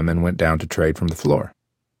IMM and went down to trade from the floor.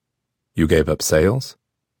 You gave up sales?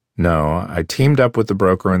 No, I teamed up with the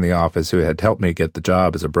broker in the office who had helped me get the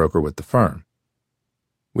job as a broker with the firm.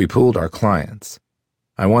 We pooled our clients.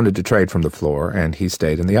 I wanted to trade from the floor, and he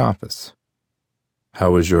stayed in the office.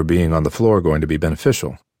 How was your being on the floor going to be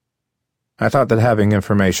beneficial? I thought that having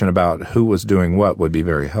information about who was doing what would be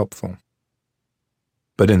very helpful.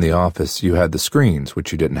 But in the office, you had the screens,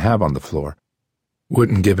 which you didn't have on the floor.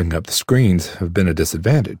 Wouldn't giving up the screens have been a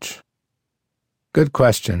disadvantage? Good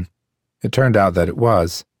question. It turned out that it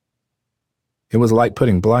was. It was like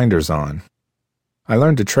putting blinders on. I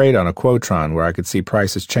learned to trade on a Quotron where I could see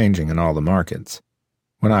prices changing in all the markets.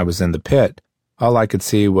 When I was in the pit, all I could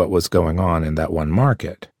see what was going on in that one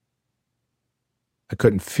market. I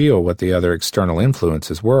couldn't feel what the other external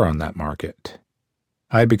influences were on that market.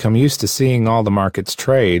 I had become used to seeing all the markets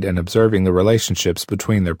trade and observing the relationships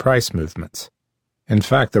between their price movements. In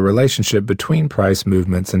fact, the relationship between price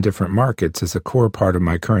movements in different markets is a core part of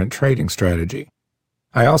my current trading strategy.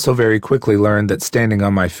 I also very quickly learned that standing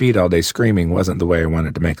on my feet all day screaming wasn't the way I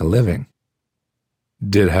wanted to make a living.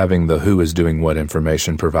 Did having the who is doing what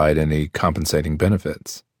information provide any compensating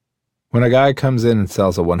benefits? When a guy comes in and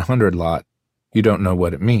sells a 100 lot, you don't know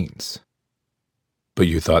what it means. But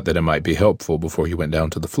you thought that it might be helpful before you went down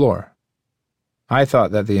to the floor. I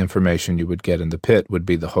thought that the information you would get in the pit would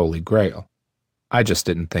be the holy grail. I just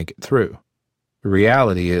didn't think it through. The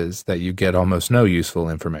reality is that you get almost no useful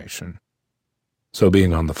information. So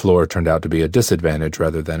being on the floor turned out to be a disadvantage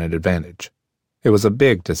rather than an advantage. It was a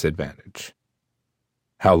big disadvantage.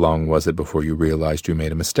 How long was it before you realized you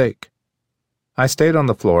made a mistake? I stayed on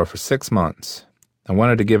the floor for 6 months. I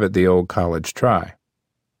wanted to give it the old college try.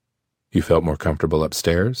 You felt more comfortable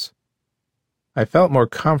upstairs? I felt more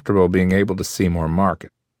comfortable being able to see more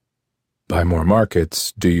market. By more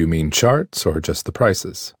markets, do you mean charts or just the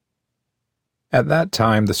prices? At that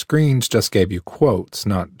time, the screens just gave you quotes,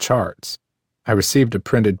 not charts. I received a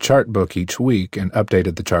printed chart book each week and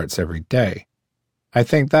updated the charts every day. I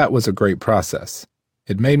think that was a great process.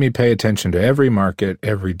 It made me pay attention to every market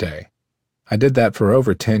every day. I did that for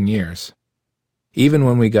over 10 years. Even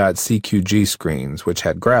when we got CQG screens, which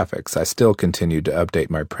had graphics, I still continued to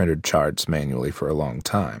update my printed charts manually for a long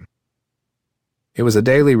time. It was a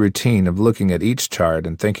daily routine of looking at each chart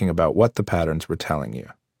and thinking about what the patterns were telling you.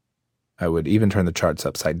 I would even turn the charts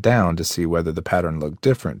upside down to see whether the pattern looked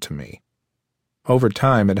different to me. Over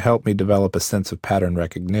time, it helped me develop a sense of pattern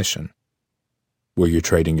recognition. Were you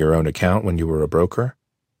trading your own account when you were a broker?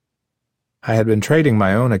 I had been trading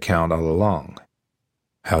my own account all along.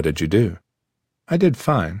 How did you do? I did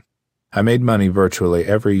fine. I made money virtually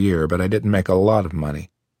every year, but I didn't make a lot of money.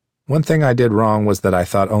 One thing I did wrong was that I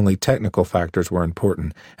thought only technical factors were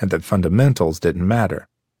important and that fundamentals didn't matter.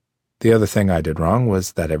 The other thing I did wrong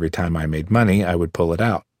was that every time I made money, I would pull it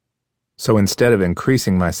out. So instead of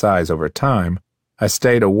increasing my size over time, I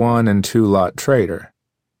stayed a 1- and 2-lot trader.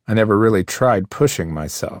 I never really tried pushing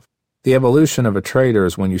myself. The evolution of a trader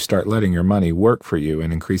is when you start letting your money work for you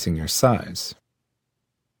and increasing your size.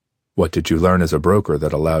 What did you learn as a broker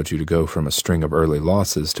that allowed you to go from a string of early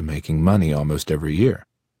losses to making money almost every year?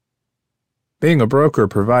 Being a broker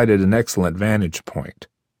provided an excellent vantage point.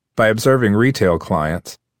 By observing retail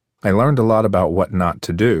clients, I learned a lot about what not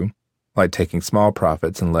to do, like taking small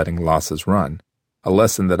profits and letting losses run, a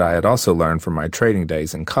lesson that I had also learned from my trading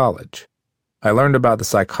days in college. I learned about the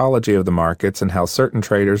psychology of the markets and how certain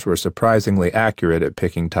traders were surprisingly accurate at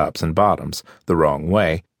picking tops and bottoms, the wrong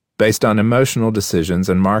way, based on emotional decisions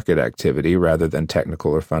and market activity rather than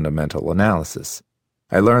technical or fundamental analysis.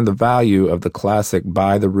 I learned the value of the classic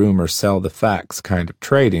buy the rumor, sell the facts kind of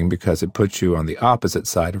trading because it puts you on the opposite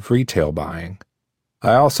side of retail buying.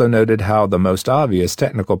 I also noted how the most obvious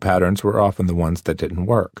technical patterns were often the ones that didn't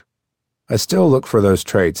work. I still look for those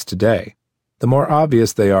trades today. The more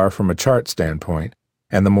obvious they are from a chart standpoint,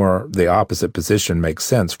 and the more the opposite position makes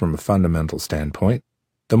sense from a fundamental standpoint,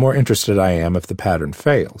 the more interested I am if the pattern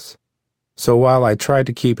fails. So while I try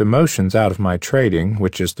to keep emotions out of my trading,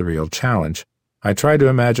 which is the real challenge, I try to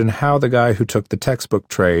imagine how the guy who took the textbook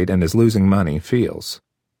trade and is losing money feels.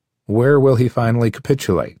 Where will he finally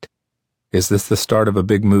capitulate? Is this the start of a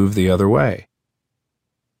big move the other way?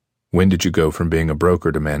 When did you go from being a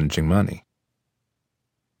broker to managing money?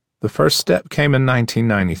 The first step came in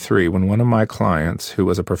 1993 when one of my clients, who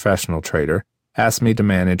was a professional trader, asked me to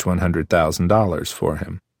manage $100,000 for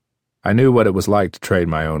him. I knew what it was like to trade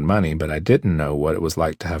my own money, but I didn't know what it was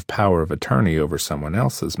like to have power of attorney over someone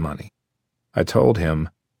else's money. I told him,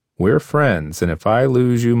 "We're friends, and if I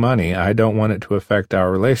lose you money, I don't want it to affect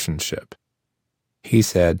our relationship." He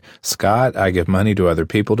said, "Scott, I give money to other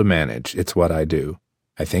people to manage. It's what I do.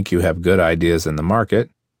 I think you have good ideas in the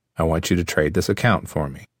market. I want you to trade this account for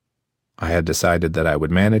me." I had decided that I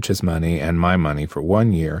would manage his money and my money for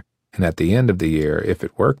 1 year, and at the end of the year, if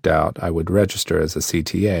it worked out, I would register as a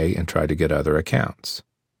CTA and try to get other accounts.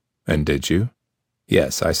 And did you?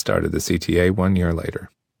 Yes, I started the CTA 1 year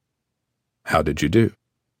later. How did you do?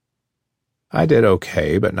 I did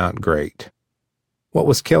okay, but not great. What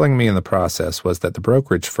was killing me in the process was that the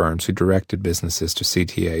brokerage firms who directed businesses to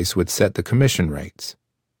CTAs would set the commission rates.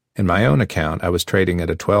 In my own account, I was trading at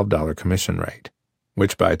a $12 commission rate,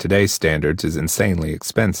 which by today's standards is insanely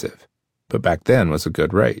expensive, but back then was a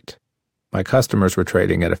good rate. My customers were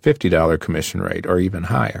trading at a $50 commission rate or even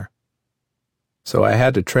higher. So I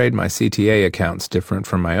had to trade my CTA accounts different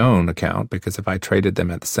from my own account because if I traded them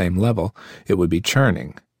at the same level, it would be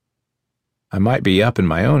churning. I might be up in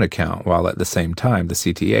my own account while at the same time the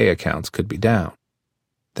CTA accounts could be down.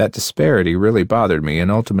 That disparity really bothered me and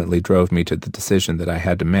ultimately drove me to the decision that I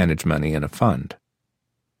had to manage money in a fund.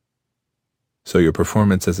 So your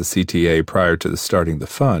performance as a CTA prior to starting the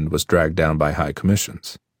fund was dragged down by high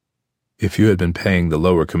commissions. If you had been paying the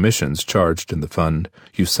lower commissions charged in the fund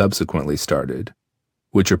you subsequently started,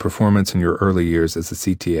 would your performance in your early years as a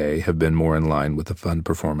CTA have been more in line with the fund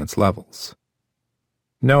performance levels?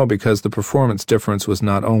 No, because the performance difference was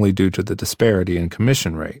not only due to the disparity in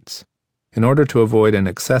commission rates. In order to avoid an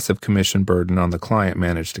excessive commission burden on the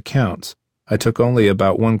client-managed accounts, I took only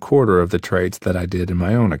about 1/4 of the trades that I did in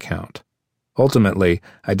my own account. Ultimately,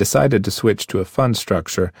 I decided to switch to a fund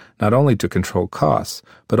structure not only to control costs,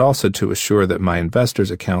 but also to assure that my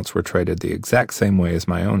investors' accounts were traded the exact same way as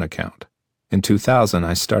my own account. In 2000,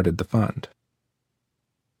 I started the fund.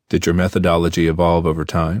 Did your methodology evolve over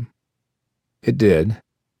time? It did.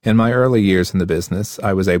 In my early years in the business,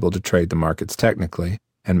 I was able to trade the markets technically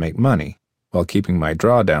and make money, while keeping my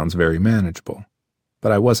drawdowns very manageable.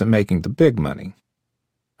 But I wasn't making the big money.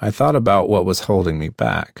 I thought about what was holding me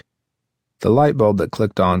back. The light bulb that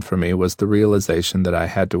clicked on for me was the realization that I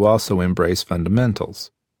had to also embrace fundamentals.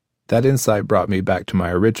 That insight brought me back to my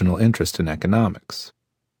original interest in economics.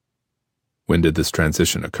 When did this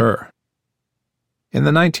transition occur? In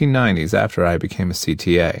the 1990s, after I became a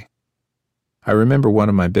CTA. I remember one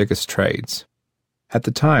of my biggest trades. At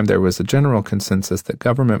the time, there was a general consensus that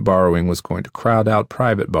government borrowing was going to crowd out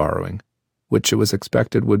private borrowing, which it was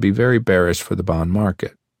expected would be very bearish for the bond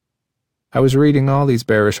market. I was reading all these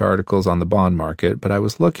bearish articles on the bond market, but I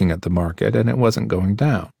was looking at the market and it wasn't going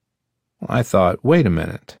down. I thought, wait a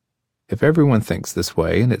minute. If everyone thinks this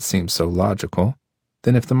way and it seems so logical,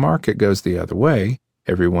 then if the market goes the other way,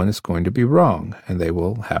 everyone is going to be wrong, and they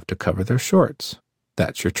will have to cover their shorts.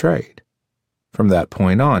 That's your trade. From that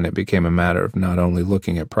point on, it became a matter of not only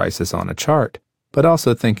looking at prices on a chart, but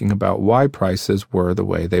also thinking about why prices were the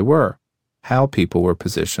way they were, how people were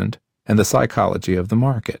positioned, and the psychology of the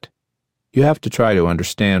market. You have to try to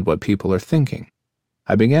understand what people are thinking.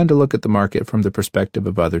 I began to look at the market from the perspective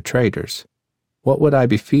of other traders. What would I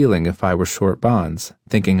be feeling if I were short bonds,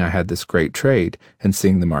 thinking I had this great trade and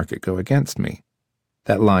seeing the market go against me?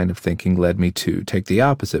 That line of thinking led me to take the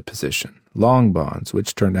opposite position, long bonds,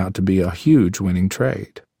 which turned out to be a huge winning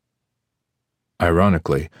trade.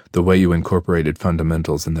 Ironically, the way you incorporated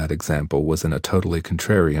fundamentals in that example was in a totally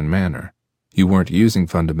contrarian manner. You weren't using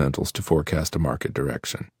fundamentals to forecast a market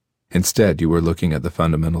direction. Instead, you were looking at the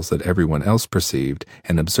fundamentals that everyone else perceived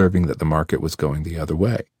and observing that the market was going the other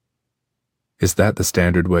way. Is that the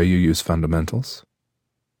standard way you use fundamentals?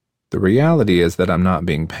 The reality is that I'm not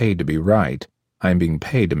being paid to be right. I'm being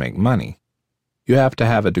paid to make money. You have to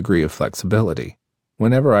have a degree of flexibility.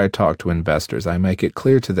 Whenever I talk to investors, I make it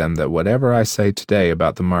clear to them that whatever I say today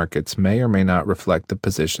about the markets may or may not reflect the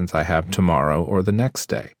positions I have tomorrow or the next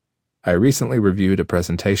day. I recently reviewed a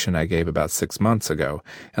presentation I gave about 6 months ago,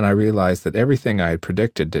 and I realized that everything I had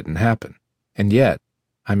predicted didn't happen. And yet,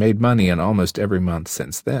 I made money in almost every month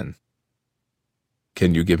since then.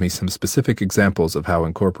 Can you give me some specific examples of how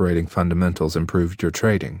incorporating fundamentals improved your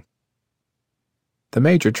trading? The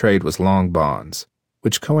major trade was long bonds,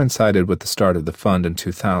 which coincided with the start of the fund in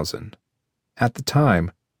 2000. At the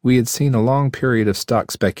time, we had seen a long period of stock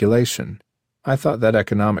speculation. I thought that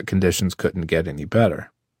economic conditions couldn't get any better.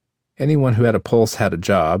 Anyone who had a pulse had a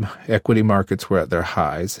job, equity markets were at their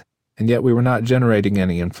highs, and yet we were not generating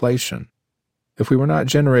any inflation. If we were not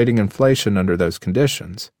generating inflation under those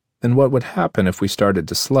conditions, then what would happen if we started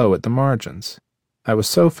to slow at the margins? I was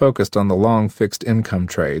so focused on the long fixed income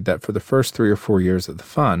trade that for the first 3 or 4 years of the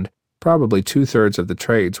fund, probably 2/3 of the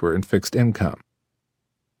trades were in fixed income.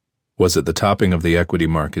 Was it the topping of the equity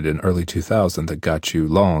market in early 2000 that got you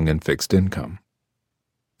long in fixed income?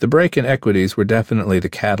 The break in equities were definitely the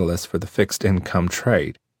catalyst for the fixed income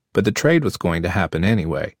trade, but the trade was going to happen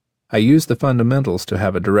anyway. I used the fundamentals to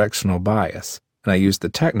have a directional bias, and I used the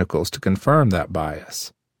technicals to confirm that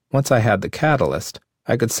bias. Once I had the catalyst,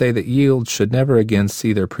 I could say that yields should never again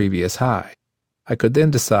see their previous high. I could then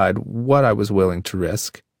decide what I was willing to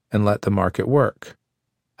risk and let the market work.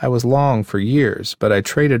 I was long for years, but I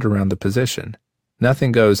traded around the position.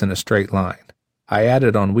 Nothing goes in a straight line. I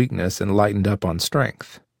added on weakness and lightened up on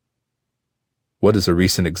strength. What is a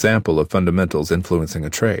recent example of fundamentals influencing a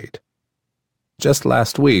trade? Just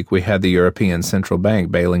last week, we had the European Central Bank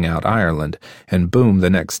bailing out Ireland, and boom, the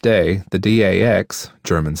next day, the DAX,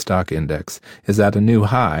 German Stock Index, is at a new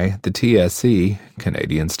high, the TSE,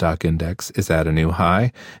 Canadian Stock Index, is at a new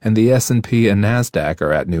high, and the S&P and NASDAQ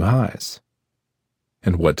are at new highs.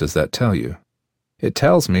 And what does that tell you? It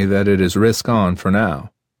tells me that it is risk on for now.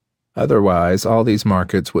 Otherwise, all these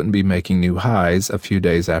markets wouldn't be making new highs a few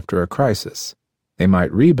days after a crisis. They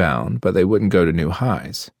might rebound, but they wouldn't go to new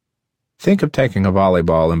highs. Think of taking a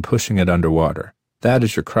volleyball and pushing it underwater. That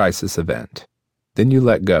is your crisis event. Then you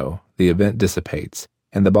let go, the event dissipates,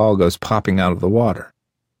 and the ball goes popping out of the water.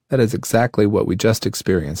 That is exactly what we just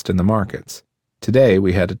experienced in the markets. Today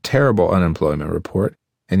we had a terrible unemployment report,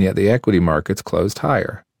 and yet the equity markets closed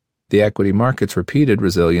higher. The equity market's repeated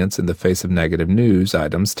resilience in the face of negative news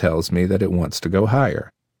items tells me that it wants to go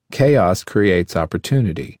higher. Chaos creates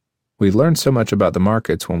opportunity. We learn so much about the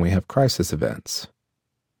markets when we have crisis events.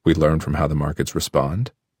 We learn from how the markets respond?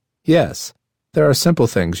 Yes, there are simple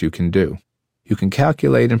things you can do. You can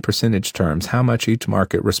calculate in percentage terms how much each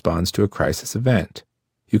market responds to a crisis event.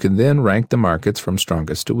 You can then rank the markets from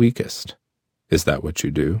strongest to weakest. Is that what you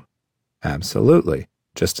do? Absolutely.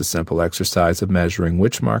 Just a simple exercise of measuring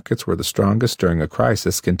which markets were the strongest during a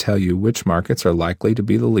crisis can tell you which markets are likely to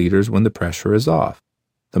be the leaders when the pressure is off,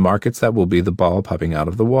 the markets that will be the ball popping out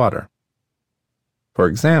of the water. For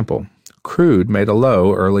example, crude made a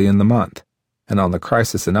low early in the month, and on the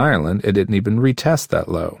crisis in Ireland, it didn't even retest that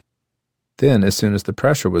low. Then, as soon as the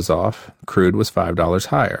pressure was off, crude was $5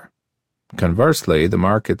 higher. Conversely, the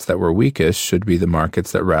markets that were weakest should be the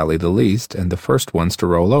markets that rally the least and the first ones to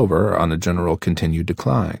roll over on a general continued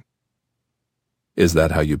decline. Is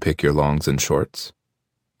that how you pick your longs and shorts?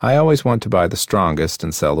 I always want to buy the strongest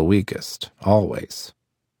and sell the weakest, always.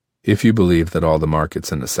 If you believe that all the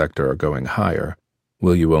markets in a sector are going higher,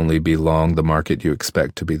 will you only be long the market you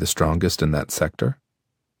expect to be the strongest in that sector?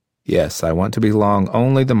 Yes, I want to be long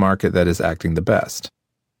only the market that is acting the best.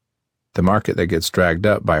 The market that gets dragged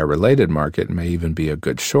up by a related market may even be a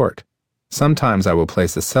good short. Sometimes I will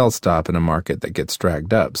place a sell stop in a market that gets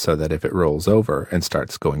dragged up so that if it rolls over and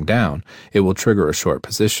starts going down, it will trigger a short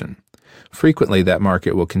position. Frequently, that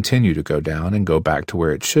market will continue to go down and go back to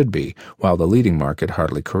where it should be, while the leading market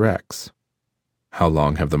hardly corrects. How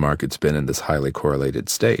long have the markets been in this highly correlated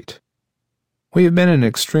state? We have been in an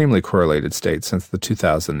extremely correlated state since the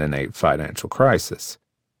 2008 financial crisis.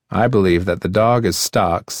 I believe that the dog is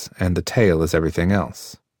stocks and the tail is everything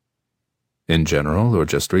else. In general, or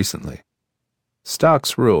just recently?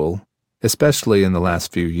 Stocks rule, especially in the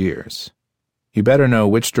last few years. You better know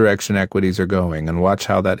which direction equities are going and watch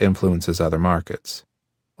how that influences other markets.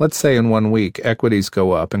 Let's say in 1 week equities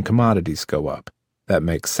go up and commodities go up. That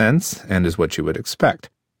makes sense and is what you would expect.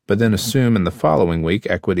 But then assume in the following week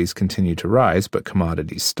equities continue to rise but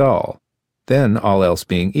commodities stall. Then, all else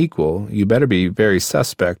being equal, you better be very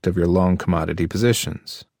suspect of your long commodity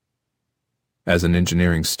positions. As an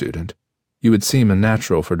engineering student, you would seem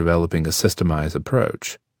unnatural for developing a systemized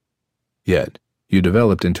approach. Yet, you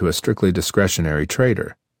developed into a strictly discretionary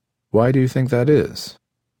trader. Why do you think that is?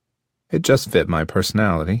 It just fit my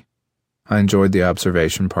personality. I enjoyed the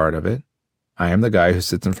observation part of it. I am the guy who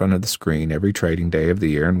sits in front of the screen every trading day of the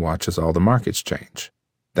year and watches all the markets change.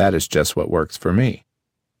 That is just what works for me.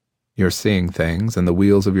 You're seeing things, and the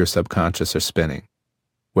wheels of your subconscious are spinning.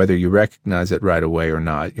 Whether you recognize it right away or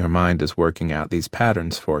not, your mind is working out these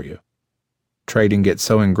patterns for you. Trading gets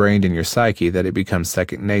so ingrained in your psyche that it becomes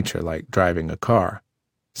second nature, like driving a car.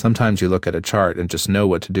 Sometimes you look at a chart and just know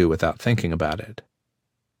what to do without thinking about it.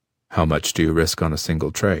 How much do you risk on a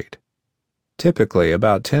single trade? Typically,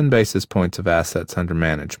 about 10 basis points of assets under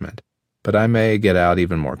management, but I may get out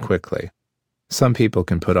even more quickly. Some people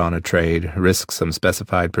can put on a trade, risk some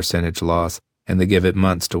specified percentage loss, and they give it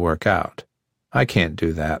months to work out. I can't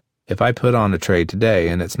do that. If I put on a trade today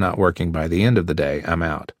and it's not working by the end of the day, I'm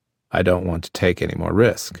out. I don't want to take any more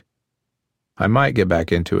risk. I might get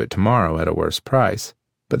back into it tomorrow at a worse price,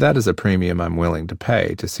 but that is a premium I'm willing to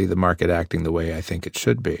pay to see the market acting the way I think it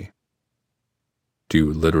should be. Do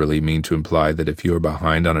you literally mean to imply that if you are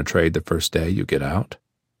behind on a trade the first day, you get out?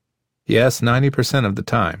 Yes, 90% of the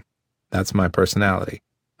time. That's my personality.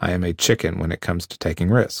 I am a chicken when it comes to taking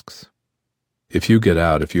risks. If you get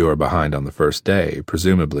out if you are behind on the first day,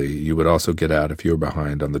 presumably you would also get out if you are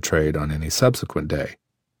behind on the trade on any subsequent day.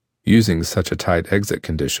 Using such a tight exit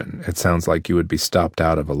condition, it sounds like you would be stopped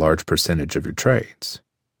out of a large percentage of your trades.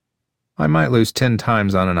 I might lose 10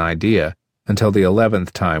 times on an idea until the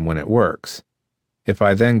 11th time when it works. If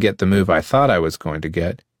I then get the move I thought I was going to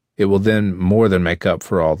get, it will then more than make up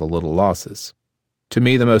for all the little losses. To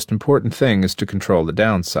me, the most important thing is to control the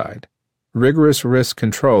downside. Rigorous risk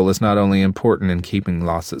control is not only important in keeping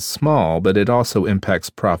losses small, but it also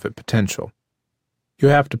impacts profit potential. You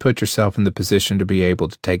have to put yourself in the position to be able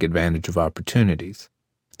to take advantage of opportunities.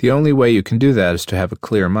 The only way you can do that is to have a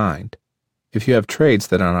clear mind. If you have trades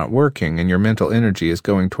that are not working and your mental energy is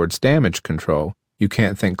going towards damage control, you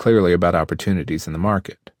can't think clearly about opportunities in the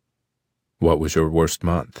market. What was your worst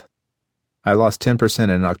month? I lost 10%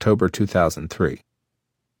 in October 2003.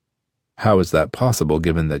 How is that possible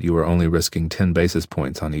given that you were only risking 10 basis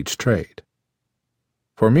points on each trade?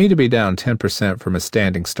 For me to be down 10% from a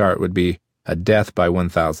standing start would be a death by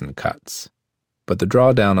 1,000 cuts. But the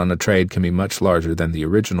drawdown on a trade can be much larger than the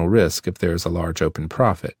original risk if there is a large open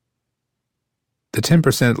profit. The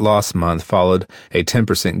 10% loss month followed a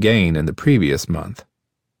 10% gain in the previous month.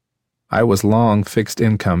 I was long fixed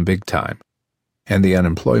income big time, and the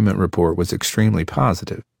unemployment report was extremely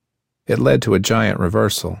positive. It led to a giant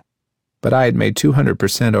reversal, but I had made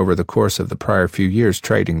 200% over the course of the prior few years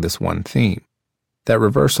trading this one theme. That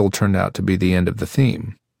reversal turned out to be the end of the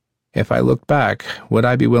theme. If I looked back, would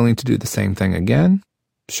I be willing to do the same thing again?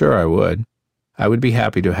 Sure I would. I would be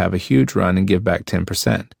happy to have a huge run and give back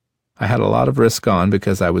 10%. I had a lot of risk on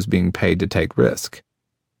because I was being paid to take risk.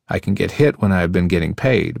 I can get hit when I have been getting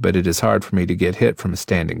paid, but it is hard for me to get hit from a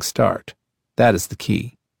standing start. That is the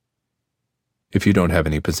key. If you don't have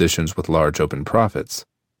any positions with large open profits,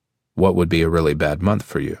 what would be a really bad month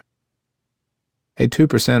for you? A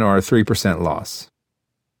 2% or a 3% loss.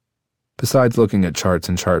 Besides looking at charts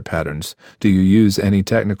and chart patterns, do you use any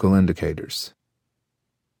technical indicators?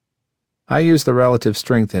 I use the Relative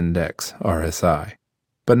Strength Index, RSI,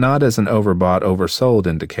 but not as an overbought, oversold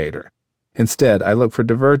indicator. Instead, I look for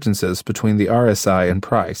divergences between the RSI and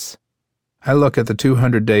price. I look at the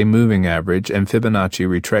 200-day moving average and Fibonacci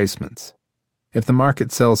retracements. If the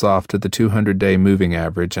market sells off to the 200-day moving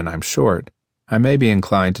average and I'm short, I may be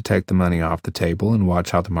inclined to take the money off the table and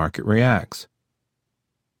watch how the market reacts.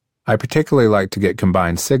 I particularly like to get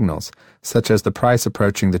combined signals, such as the price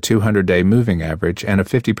approaching the 200-day moving average and a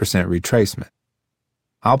 50% retracement.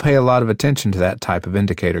 I'll pay a lot of attention to that type of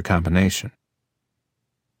indicator combination.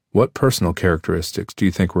 What personal characteristics do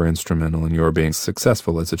you think were instrumental in your being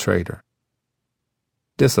successful as a trader?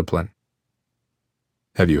 Discipline.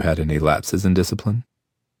 Have you had any lapses in discipline?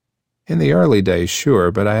 In the early days,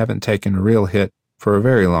 sure, but I haven't taken a real hit for a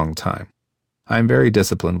very long time. I'm very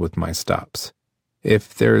disciplined with my stops.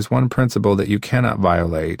 If there is one principle that you cannot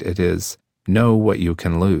violate, it is know what you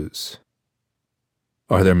can lose.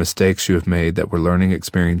 Are there mistakes you have made that were learning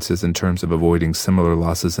experiences in terms of avoiding similar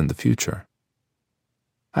losses in the future?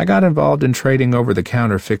 I got involved in trading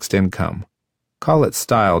over-the-counter fixed income. Call it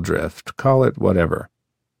style drift, call it whatever.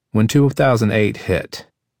 When 2008 hit,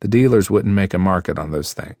 the dealers wouldn't make a market on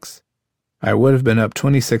those things. I would have been up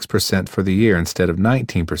 26% for the year instead of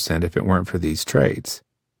 19% if it weren't for these trades.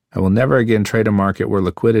 I will never again trade a market where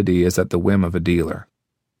liquidity is at the whim of a dealer.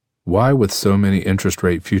 Why, with so many interest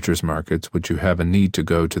rate futures markets, would you have a need to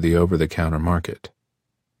go to the over-the-counter market?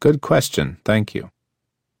 Good question, thank you.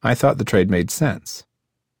 I thought the trade made sense.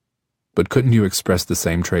 But couldn't you express the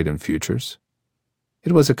same trade in futures?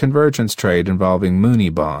 It was a convergence trade involving Muni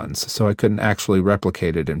bonds, so I couldn't actually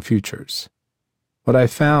replicate it in futures. What I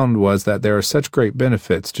found was that there are such great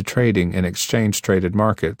benefits to trading in exchange-traded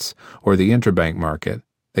markets or the interbank market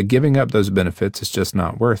that giving up those benefits is just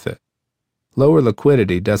not worth it. Lower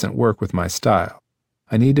liquidity doesn't work with my style.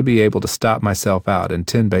 I need to be able to stop myself out in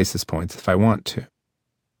 10 basis points if I want to.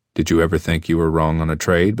 Did you ever think you were wrong on a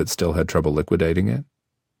trade but still had trouble liquidating it?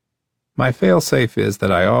 My fail-safe is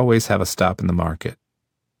that I always have a stop in the market.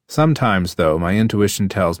 Sometimes, though, my intuition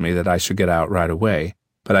tells me that I should get out right away,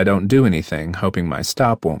 but I don't do anything, hoping my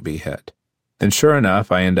stop won't be hit. Then sure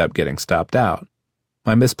enough, I end up getting stopped out.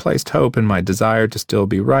 My misplaced hope and my desire to still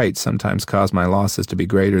be right sometimes cause my losses to be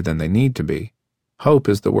greater than they need to be. Hope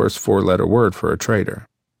is the worst 4-letter word for a trader.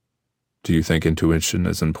 Do you think intuition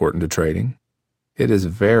is important to trading? It is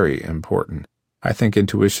very important. I think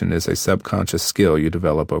intuition is a subconscious skill you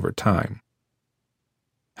develop over time.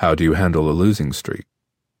 How do you handle a losing streak?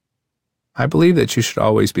 I believe that you should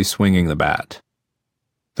always be swinging the bat.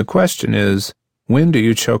 The question is, when do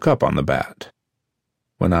you choke up on the bat?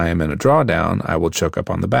 When I am in a drawdown, I will choke up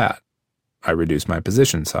on the bat. I reduce my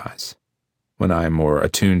position size. When I am more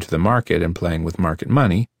attuned to the market and playing with market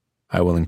money, I will increase